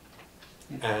exposure.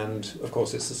 And of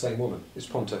course it's the same woman, it's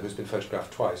Ponta, who's been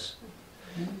photographed twice.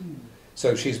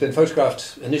 So she's been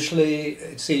photographed initially,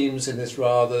 it seems, in this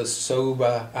rather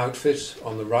sober outfit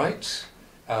on the right.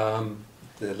 The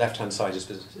left-hand side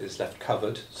is left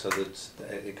covered so that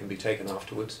it can be taken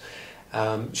afterwards.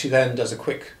 She then does a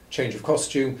quick change of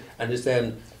costume and is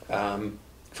then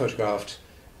photographed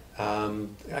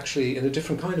actually in a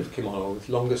different kind of kimono with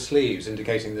longer sleeves,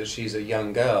 indicating that she's a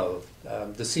young girl.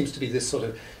 There seems to be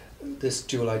this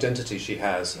dual identity she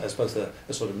has as both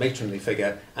a sort of matronly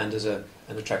figure and as an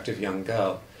attractive young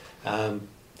girl.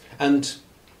 And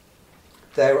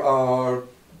there are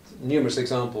numerous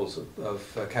examples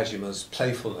of Kajima's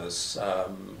playfulness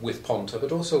with Ponta,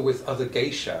 but also with other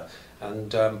geisha.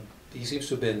 And he seems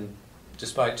to have been,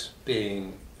 despite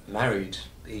being married,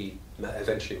 he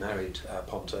eventually married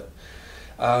Ponta.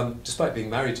 Despite being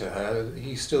married to her,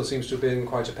 he still seems to have been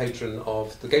quite a patron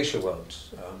of the geisha world.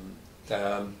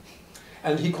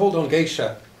 And he called on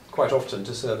geisha quite often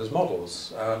to serve as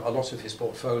models. A lot of his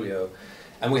portfolio,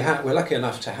 and we're lucky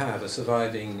enough to have a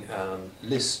surviving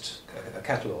list, a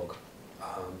catalogue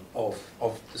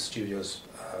of the studio's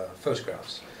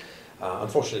photographs.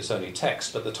 Unfortunately, it's only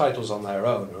text, but the titles on their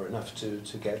own are enough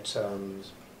to get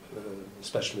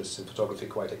specialists in photography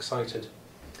quite excited.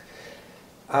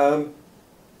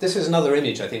 This is another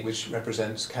image, I think, which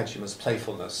represents Kajima's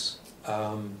playfulness.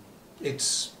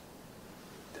 It's,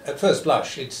 at first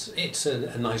blush, it's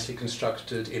a nicely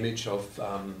constructed image of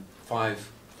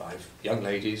five young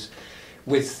ladies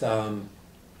with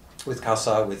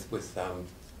kasa, with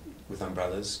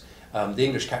umbrellas. The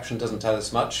English caption doesn't tell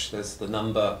us much. There's the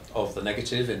number of the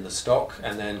negative in the stock,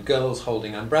 and then girls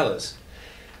holding umbrellas.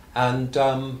 And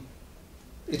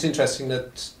it's interesting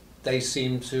that they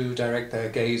seem to direct their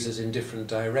gazes in different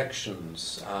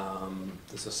directions.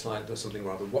 There's something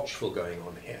rather watchful going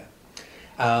on here.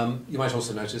 You might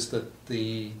also notice that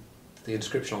the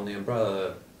inscription on the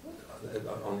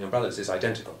umbrellas is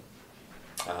identical.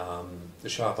 The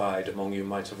sharp-eyed among you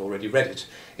might have already read it.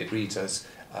 It reads as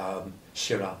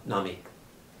Shira Nami,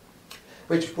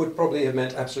 which would probably have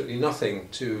meant absolutely nothing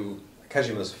to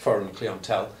Kajima's foreign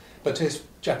clientele, but to his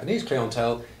Japanese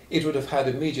clientele, it would have had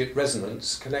immediate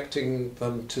resonance connecting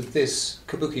them to this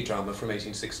kabuki drama from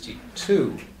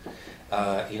 1862,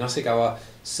 Inasegawa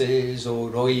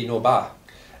Seizoroi no Ba,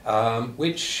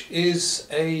 which is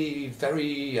a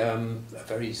very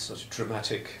sort of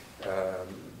dramatic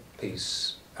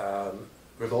piece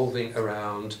revolving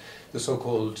around the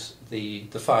so-called the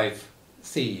five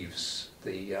thieves,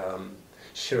 the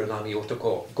Shiranami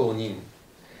Otoko Gonin,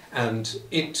 and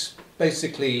it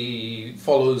basically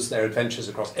follows their adventures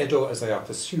across Edo as they are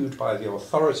pursued by the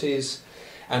authorities,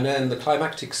 and then the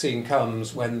climactic scene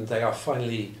comes when they are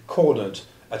finally cornered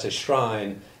at a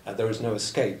shrine and there is no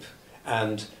escape,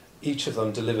 and each of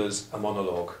them delivers a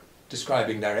monologue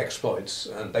describing their exploits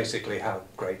and basically how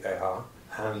great they are.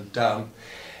 And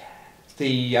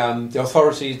the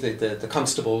authorities, the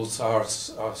constables are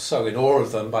so in awe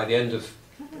of them by the end of,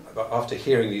 after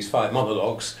hearing these five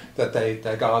monologues, that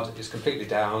their guard is completely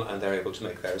down and they're able to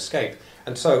make their escape.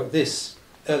 And so this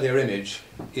earlier image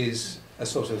is a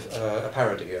sort of a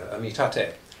parody, a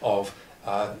mitate of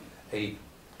a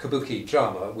kabuki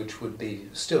drama, which would be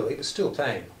it was still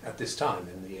playing at this time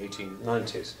in the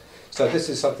 1890s. So this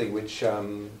is something which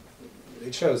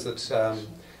it shows that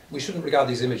we shouldn't regard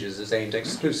these images as aimed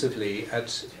exclusively at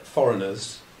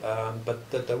foreigners, but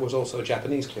that there was also a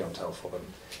Japanese clientele for them.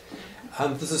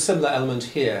 There's a similar element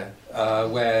here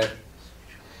where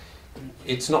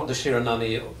it's not the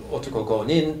Shiranami Otoko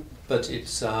Gonin, but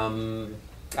it's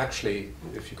actually,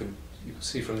 if you can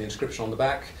see from the inscription on the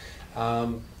back,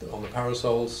 on the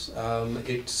parasols,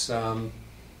 it's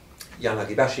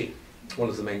Yanagibashi, one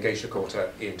of the main geisha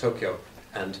quarter in Tokyo,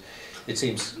 and it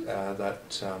seems that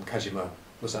Kajima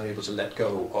was unable to let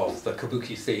go of the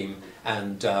kabuki theme,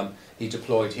 and he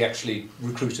actually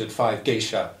recruited 5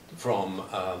 geisha from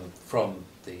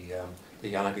the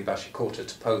Yanagibashi quarter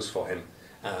to pose for him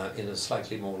in a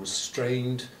slightly more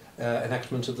restrained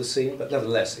enactment of the scene, but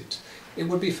nevertheless it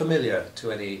would be familiar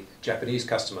to any Japanese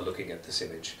customer looking at this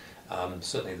image.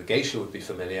 Certainly the geisha would be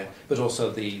familiar, but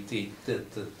also the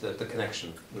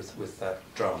connection with that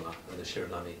drama and the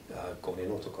Shiranami Gonin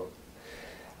Otoko.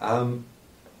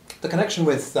 The connection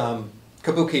with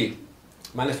kabuki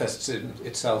manifests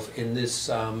itself in this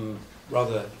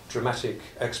rather dramatic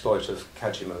exploit of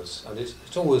Kajima's, and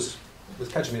it's always,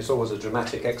 with Kajima, it's always a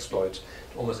dramatic exploit,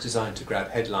 almost designed to grab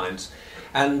headlines.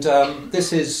 And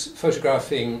this is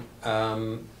photographing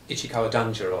Ichikawa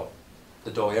Danjiro,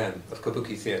 the doyen of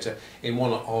kabuki theatre, in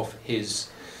one of his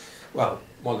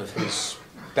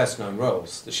best-known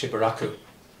roles, the Shibaraku.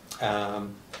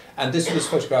 And this was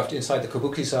photographed inside the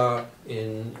Kabuki-za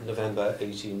in November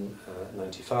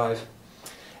 1895,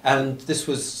 and this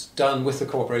was done with the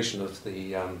cooperation of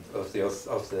the owners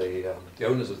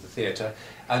of the theatre,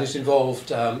 and it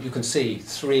involved, you can see,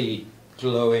 3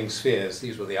 glowing spheres.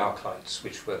 These were the arc lights,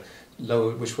 which were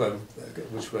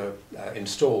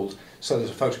installed so that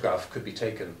a photograph could be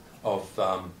taken of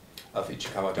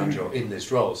Ichikawa Danjiro in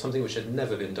this role, something which had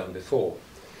never been done before.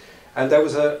 And there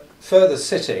was a further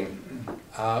sitting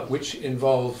which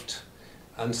involved,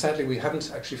 and sadly we haven't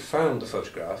actually found the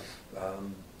photograph.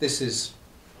 This is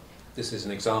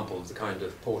an example of the kind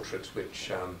of portrait which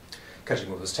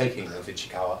Kajima was taking of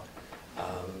Ichikawa,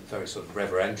 very sort of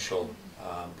reverential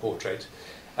portrait.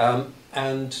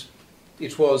 And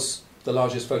it was the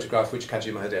largest photograph which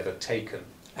Kajima had ever taken.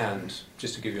 And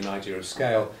just to give you an idea of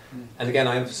scale, and again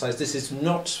I emphasize this is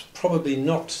probably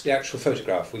not the actual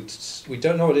photograph. We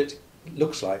don't know what it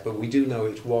looks like, but we do know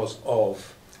it was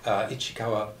of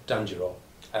Ichikawa Danjiro,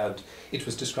 and it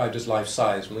was described as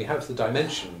life-size. And we have the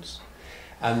dimensions,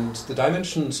 and the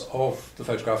dimensions of the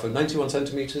photograph are 91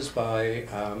 centimetres by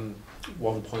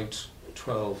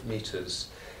 1.12 metres.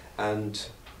 And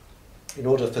in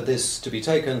order for this to be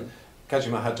taken,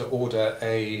 Kajima had to order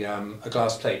a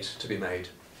glass plate to be made.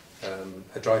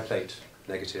 A dry plate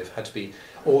negative had to be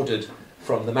ordered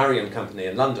from the Marion Company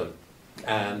in London,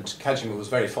 and Kajima was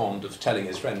very fond of telling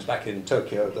his friends back in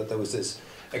Tokyo that there was this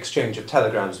exchange of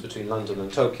telegrams between London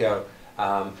and Tokyo,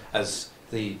 as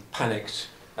the panicked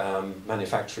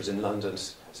manufacturers in London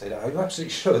said, "Are you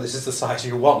absolutely sure this is the size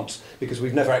you want? Because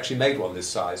we've never actually made one this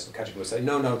size." And Kajima would say,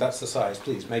 "No, that's the size,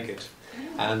 please make it."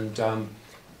 And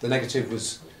the negative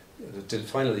was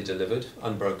finally delivered,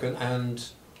 unbroken,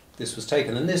 and this was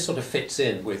taken. And this sort of fits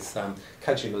in with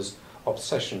Kajima's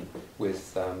obsession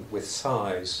with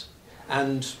size,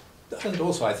 and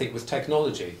also I think with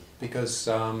technology, because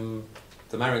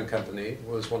the Marion Company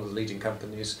was one of the leading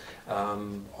companies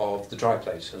of the dry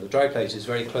plate, and the dry plate is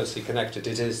very closely connected.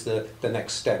 It is the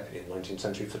next step in 19th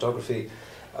century photography.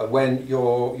 When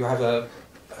you have a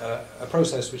a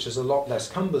process which is a lot less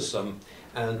cumbersome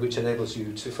and which enables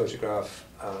you to photograph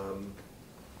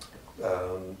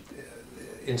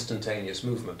instantaneous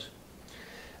movement.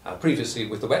 Previously,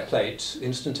 with the wet plate,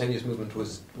 instantaneous movement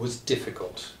was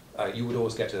difficult. You would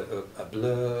always get a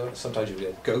blur, sometimes you would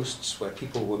get ghosts where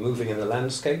people were moving in the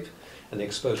landscape and the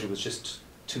exposure was just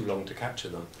too long to capture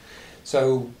them.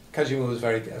 So Kajima was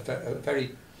a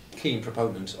very keen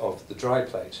proponent of the dry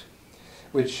plate,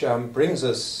 which brings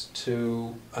us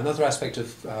to another aspect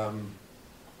of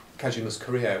Kajima's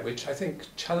career, which I think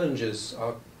challenges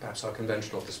perhaps our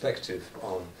conventional perspective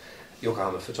on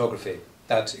Yokohama photography,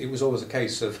 that it was always a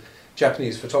case of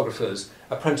Japanese photographers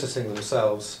apprenticing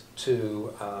themselves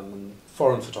to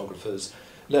foreign photographers,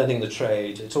 learning the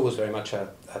trade. It's always very much a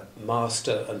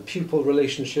master and pupil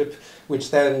relationship,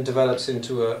 which then develops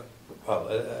into a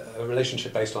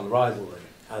relationship based on rivalry,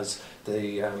 as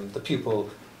the pupil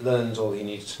learns all he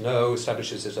needs to know,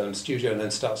 establishes his own studio, and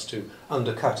then starts to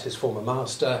undercut his former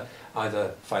master,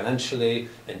 either financially,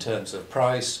 in terms of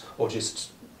price, or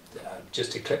just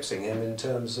eclipsing him in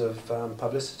terms of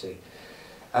publicity.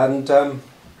 And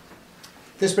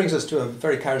this brings us to a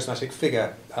very charismatic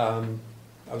figure.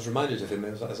 I was reminded of him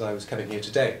as I was coming here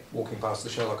today, walking past the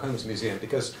Sherlock Holmes Museum,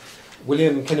 because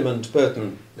William Kinnamond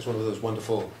Burton is one of those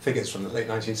wonderful figures from the late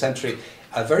 19th century,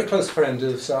 a very close friend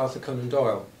of Sir Arthur Conan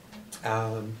Doyle.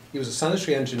 He was a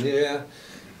sanitary engineer.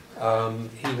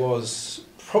 He was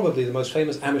probably the most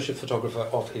famous amateur photographer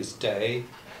of his day.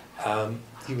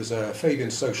 He was a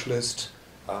Fabian socialist,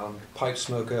 pipe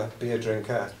smoker, beer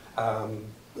drinker,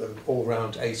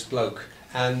 all-round ace bloke.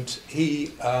 And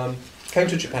he came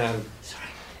to Japan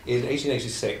in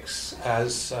 1886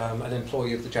 as an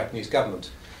employee of the Japanese government.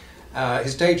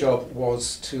 His day job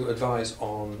was to advise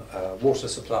on water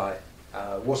supply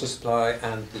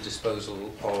and the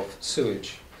disposal of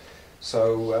sewage.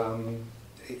 So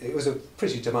it was a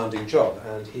pretty demanding job,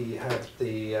 and he had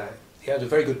a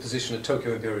very good position at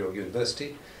Tokyo Imperial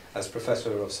University as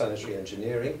professor of sanitary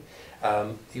engineering.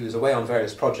 He was away on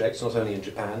various projects, not only in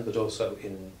Japan but also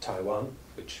in Taiwan,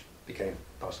 which became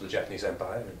part of the Japanese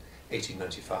Empire in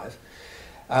 1895.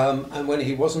 And when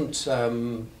he wasn't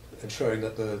ensuring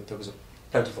that there was a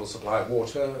plentiful supply of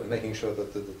water and making sure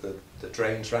that the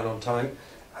drains ran on time,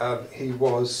 he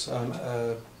was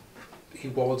an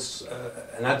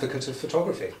advocate of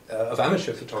photography, of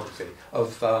amateur photography,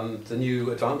 of the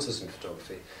new advances in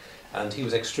photography. And he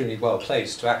was extremely well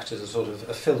placed to act as a sort of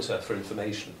a filter for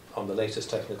information on the latest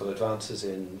technical advances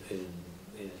in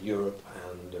Europe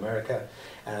and America,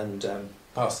 and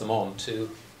pass them on to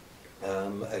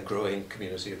a growing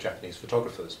community of Japanese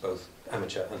photographers, both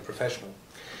amateur and professional.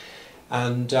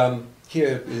 And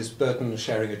here is Burton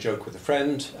sharing a joke with a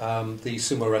friend, the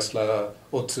sumo wrestler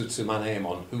Otsutsu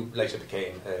Maneemon, who later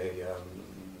became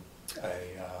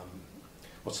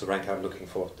what's the rank I'm looking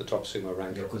for? The top sumo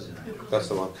rank? That's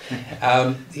the one.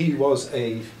 He was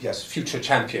a future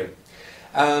champion.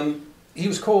 He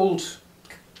was called,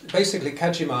 basically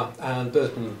Kajima and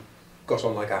Burton got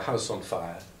on like a house on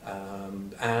fire.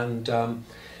 And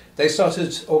they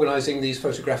started organising these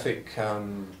photographic,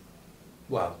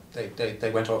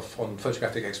 they went off on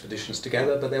photographic expeditions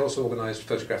together, but they also organised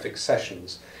photographic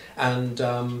sessions. And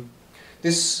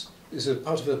this is a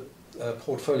part of a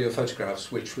portfolio of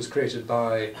photographs which was created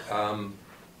by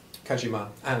Kajima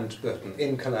and Burton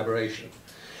in collaboration,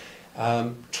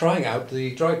 trying out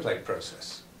the dry plate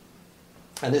process.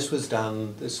 And this was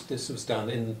done. This was done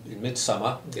in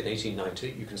midsummer in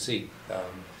 1890. You can see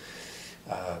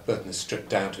Burton is stripped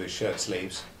down to his shirt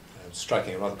sleeves,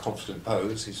 striking a rather confident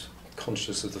pose. He's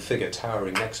conscious of the figure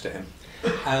towering next to him.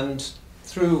 And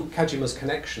through Kajima's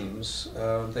connections,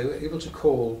 they were able to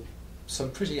call some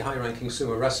pretty high-ranking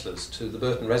sumo wrestlers to the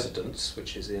Burton residence,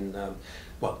 which is in,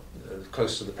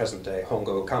 close to the present-day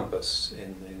Hongo campus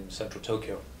in central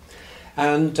Tokyo.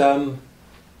 And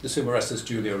the sumo wrestlers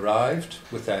duly arrived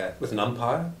with an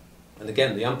umpire. And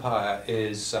again, the umpire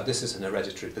is, this is an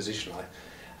hereditary position.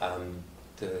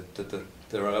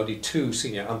 There are only two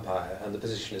senior umpire, and the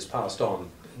position is passed on,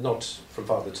 not from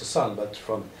father to son, but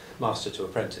from master to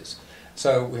apprentice.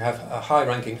 So we have a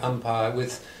high-ranking umpire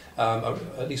with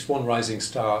at least one rising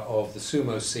star of the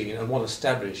sumo scene and one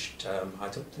established. I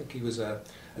don't think he was I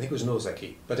think it was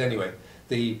Nozaki. But anyway,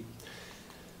 the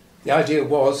idea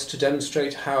was to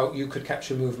demonstrate how you could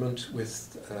capture movement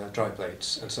with dry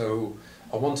plates. And so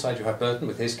on one side you have Burton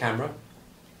with his camera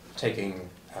taking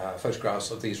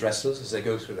photographs of these wrestlers as they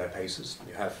go through their paces.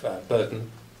 You have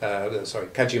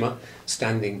Kajima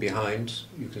standing behind.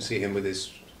 You can see him with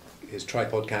his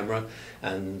tripod camera,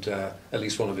 and at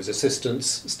least one of his assistants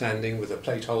standing with a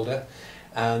plate holder.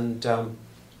 And on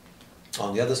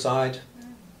the other side,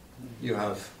 you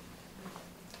have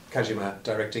Kajima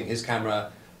directing his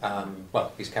camera.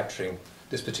 Well, he's capturing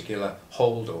this particular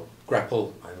hold or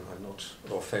grapple. I'm not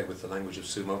au fait with the language of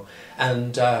sumo.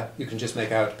 And you can just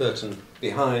make out Burton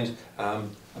behind,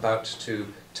 about to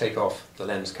take off the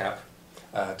lens cap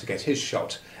to get his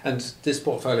shot. And this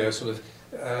portfolio sort of,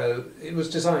 it was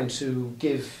designed to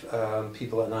give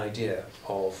people an idea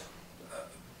of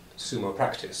sumo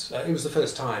practice. It was the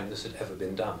first time this had ever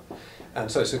been done. And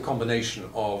so it's a combination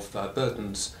of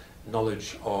Burton's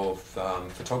knowledge of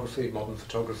photography, modern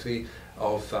photography,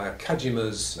 of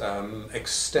Kajima's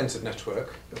extensive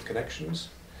network of connections.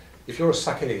 If you're a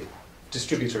sake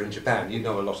distributor in Japan, you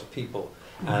know a lot of people,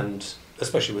 and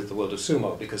especially with the world of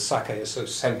sumo, because sake is so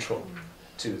central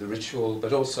to the ritual,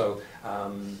 but also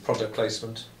product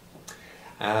placement.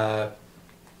 And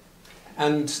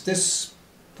this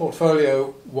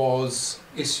portfolio was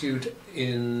issued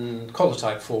in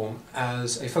collotype form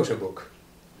as a photo book,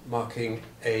 marking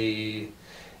it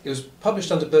was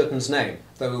published under Burton's name,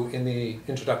 though in the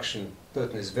introduction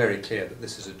Burton is very clear that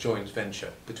this is a joint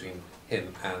venture between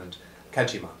him and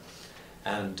Kajima.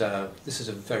 And this is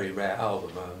a very rare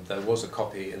album. There was a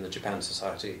copy in the Japan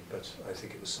Society, but I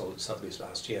think it was sold at Sotheby's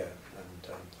last year,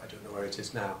 and I don't know where it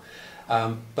is now.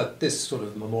 But this sort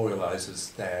of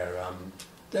memorialises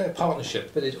their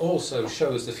partnership, but it also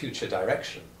shows the future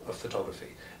direction of photography,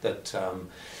 that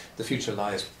the future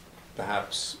lies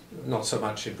perhaps not so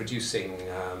much in producing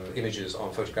images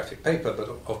on photographic paper, but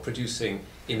of producing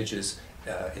images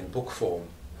in book form,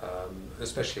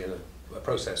 especially in a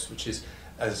process which is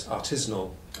as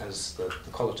artisanal as the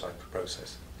collotype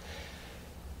process.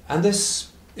 And this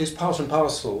is part and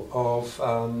parcel of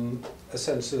a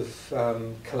sense of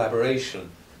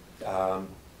collaboration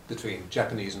between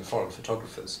Japanese and foreign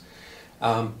photographers.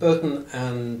 Burton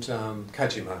and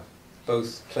Kajima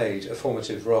both played a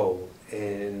formative role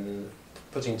in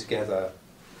putting together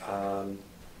a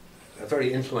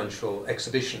very influential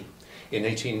exhibition in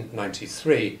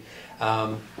 1893,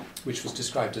 which was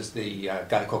described as the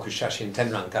Gaikoku Shashin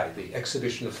Tenrankai, the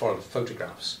exhibition of foreign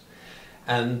photographs.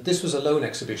 And this was a loan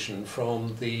exhibition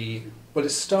from it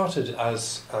started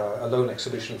as a loan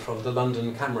exhibition from the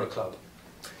London Camera Club.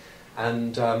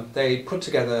 And they put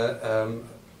together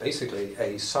basically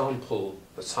a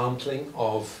sampling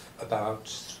of about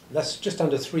just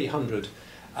under 300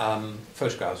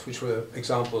 photographs, which were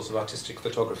examples of artistic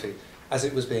photography as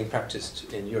it was being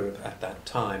practiced in Europe at that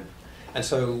time. And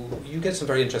so you get some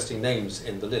very interesting names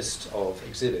in the list of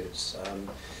exhibits.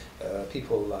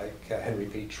 People like Henry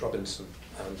Peach Robinson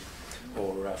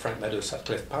or Frank Meadows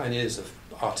Sutcliffe, pioneers of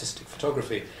artistic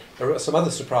photography. There are some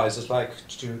other surprises like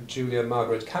Julia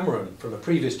Margaret Cameron from a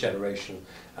previous generation,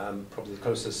 probably the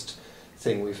closest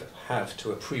thing we have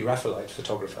to a pre-Raphaelite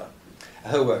photographer.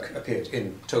 Her work appeared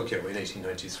in Tokyo in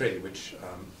 1893, which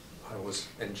I always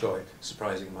enjoy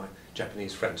surprising my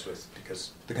Japanese friends with,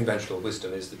 because the conventional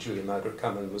wisdom is that Julia Margaret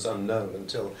Cameron was unknown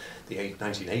until the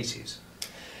 1980s.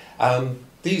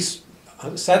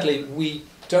 Sadly, we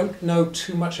don't know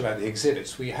too much about the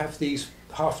exhibits. We have these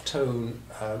half-tone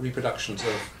reproductions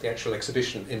of the actual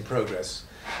exhibition in progress,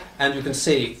 and you can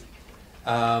see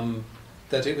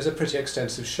that it was a pretty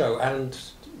extensive show, and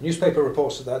newspaper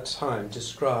reports at that time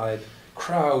describe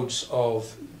crowds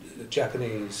of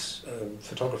Japanese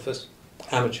photographers,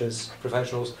 amateurs,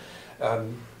 professionals,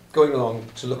 going along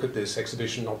to look at this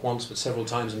exhibition not once but several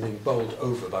times and being bowled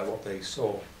over by what they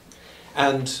saw.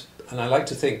 And I like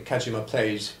to think Kajima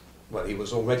played, well, he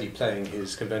was already playing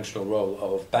his conventional role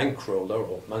of bankroller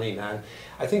or money man.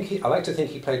 I like to think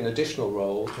he played an additional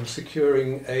role in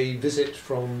securing a visit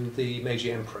from the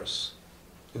Meiji Empress,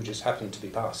 who just happened to be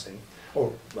passing,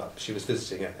 or, well, she was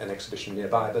visiting an exhibition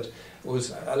nearby, but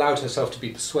was allowed herself to be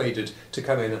persuaded to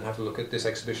come in and have a look at this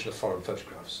exhibition of foreign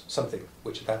photographs, something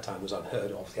which at that time was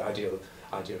unheard of, the idea of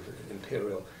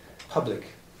public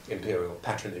imperial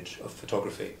patronage of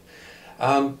photography.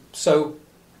 So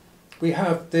we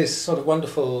have this sort of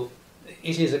wonderful,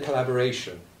 it is a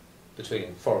collaboration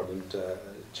between foreign and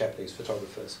Japanese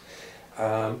photographers,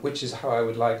 which is how I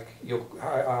would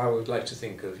like to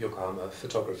think of Yokohama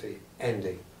photography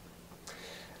ending.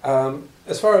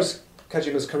 As far as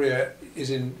Kajima's career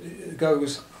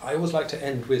goes, I always like to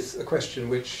end with a question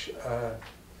which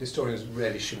historians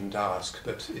really shouldn't ask,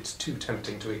 but it's too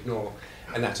tempting to ignore,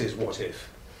 and that is, what if?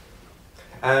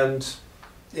 And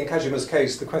in Kajima's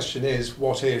case, the question is,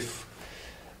 what if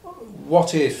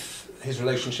his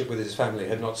relationship with his family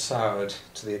had not soured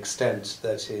to the extent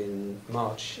that in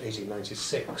March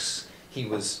 1896 he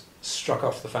was struck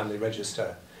off the family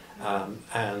register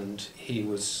and he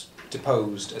was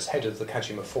deposed as head of the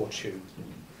Kajima fortune.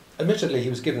 Admittedly, he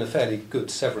was given a fairly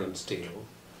good severance deal,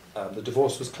 The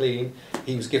divorce was clean.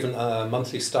 He was given a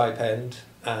monthly stipend,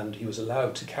 and he was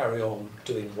allowed to carry on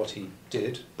doing what he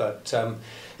did, but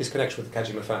his connection with the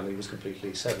Kajima family was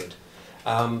completely severed.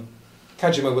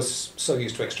 Kajima was so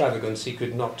used to extravagance, he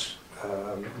could not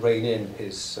rein in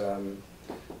his...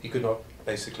 he could not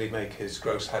basically make his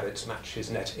gross habits match his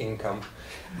net income,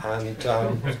 and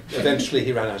eventually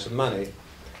he ran out of money.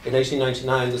 In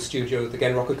 1899, the studio, the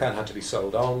Genrokukan, had to be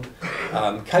sold on.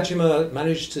 Kajima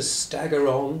managed to stagger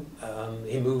on.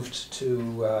 He moved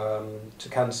to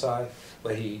Kansai,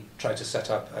 where he tried to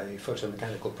set up a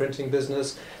photomechanical printing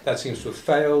business. That seems to have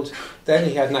failed. Then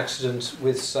he had an accident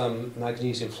with some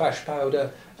magnesium flash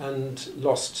powder and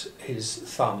lost his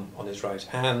thumb on his right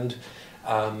hand.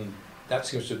 That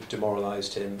seems to have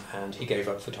demoralised him, and he gave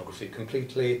up photography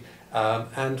completely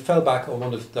and fell back on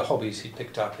one of the hobbies he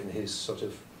picked up in his sort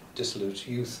of dissolute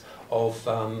youth of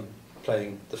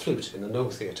playing the flute in the No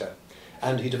Theatre.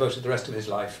 And he devoted the rest of his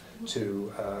life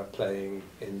to playing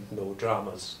in No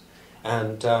dramas.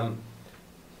 And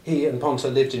he and Ponta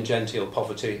lived in genteel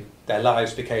poverty. Their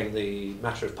lives became the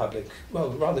matter of public, well,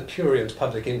 rather prurient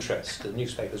public interest. The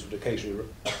newspapers would occasionally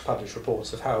publish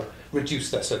reports of how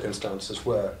reduced their circumstances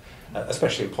were,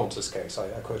 especially in Ponta's case. I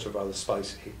quote a rather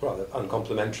spicy, rather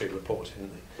uncomplimentary report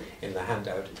in the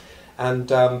handout.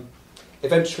 And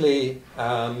eventually,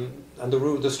 and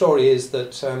the story is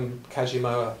that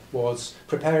Kajima was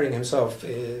preparing himself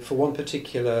for one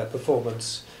particular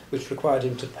performance which required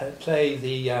him to play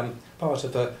the part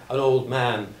of an old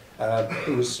man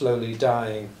who was slowly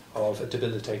dying of a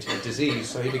debilitating disease.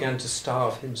 So he began to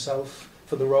starve himself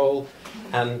for the role,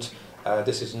 and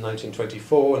this is in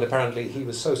 1924, and apparently he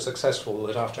was so successful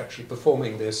that after actually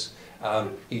performing this,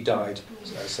 he died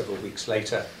several weeks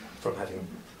later from having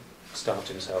starved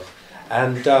himself.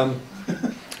 And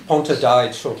Ponta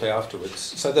died shortly afterwards,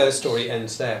 so their story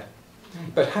ends there.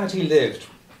 But had he lived,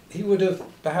 he would have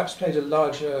perhaps played a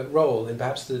larger role in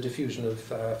perhaps the diffusion of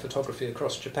photography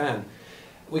across Japan.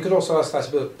 We could also ask that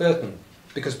about Burton,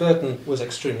 because Burton was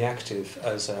extremely active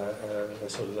as a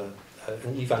sort of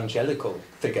an evangelical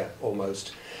figure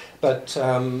almost. But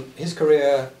his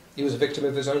career, he was a victim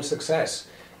of his own success.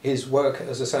 His work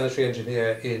as a sanitary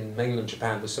engineer in mainland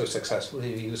Japan was so successful,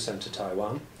 he was sent to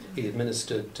Taiwan. He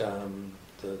administered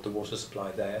the water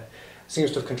supply there.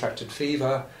 Seems to have contracted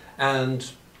fever,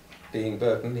 and being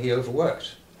Burton, he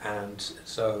overworked. And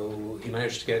so he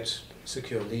managed to get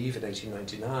secure leave in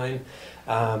 1899,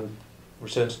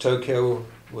 returned to Tokyo,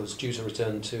 was due to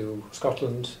return to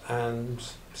Scotland, and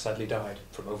sadly died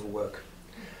from overwork.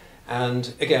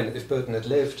 And again, if Burton had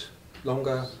lived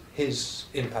longer, his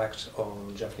impact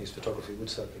on Japanese photography would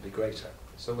certainly be greater.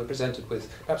 So we're presented with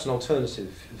perhaps an alternative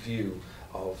view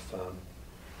of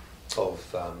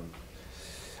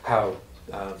how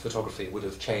photography would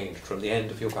have changed from the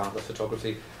end of Yokohama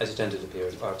photography as it entered a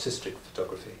period of artistic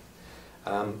photography.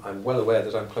 I'm well aware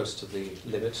that I'm close to the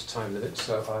time limit,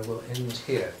 so I will end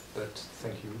here, but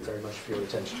thank you very much for your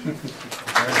attention.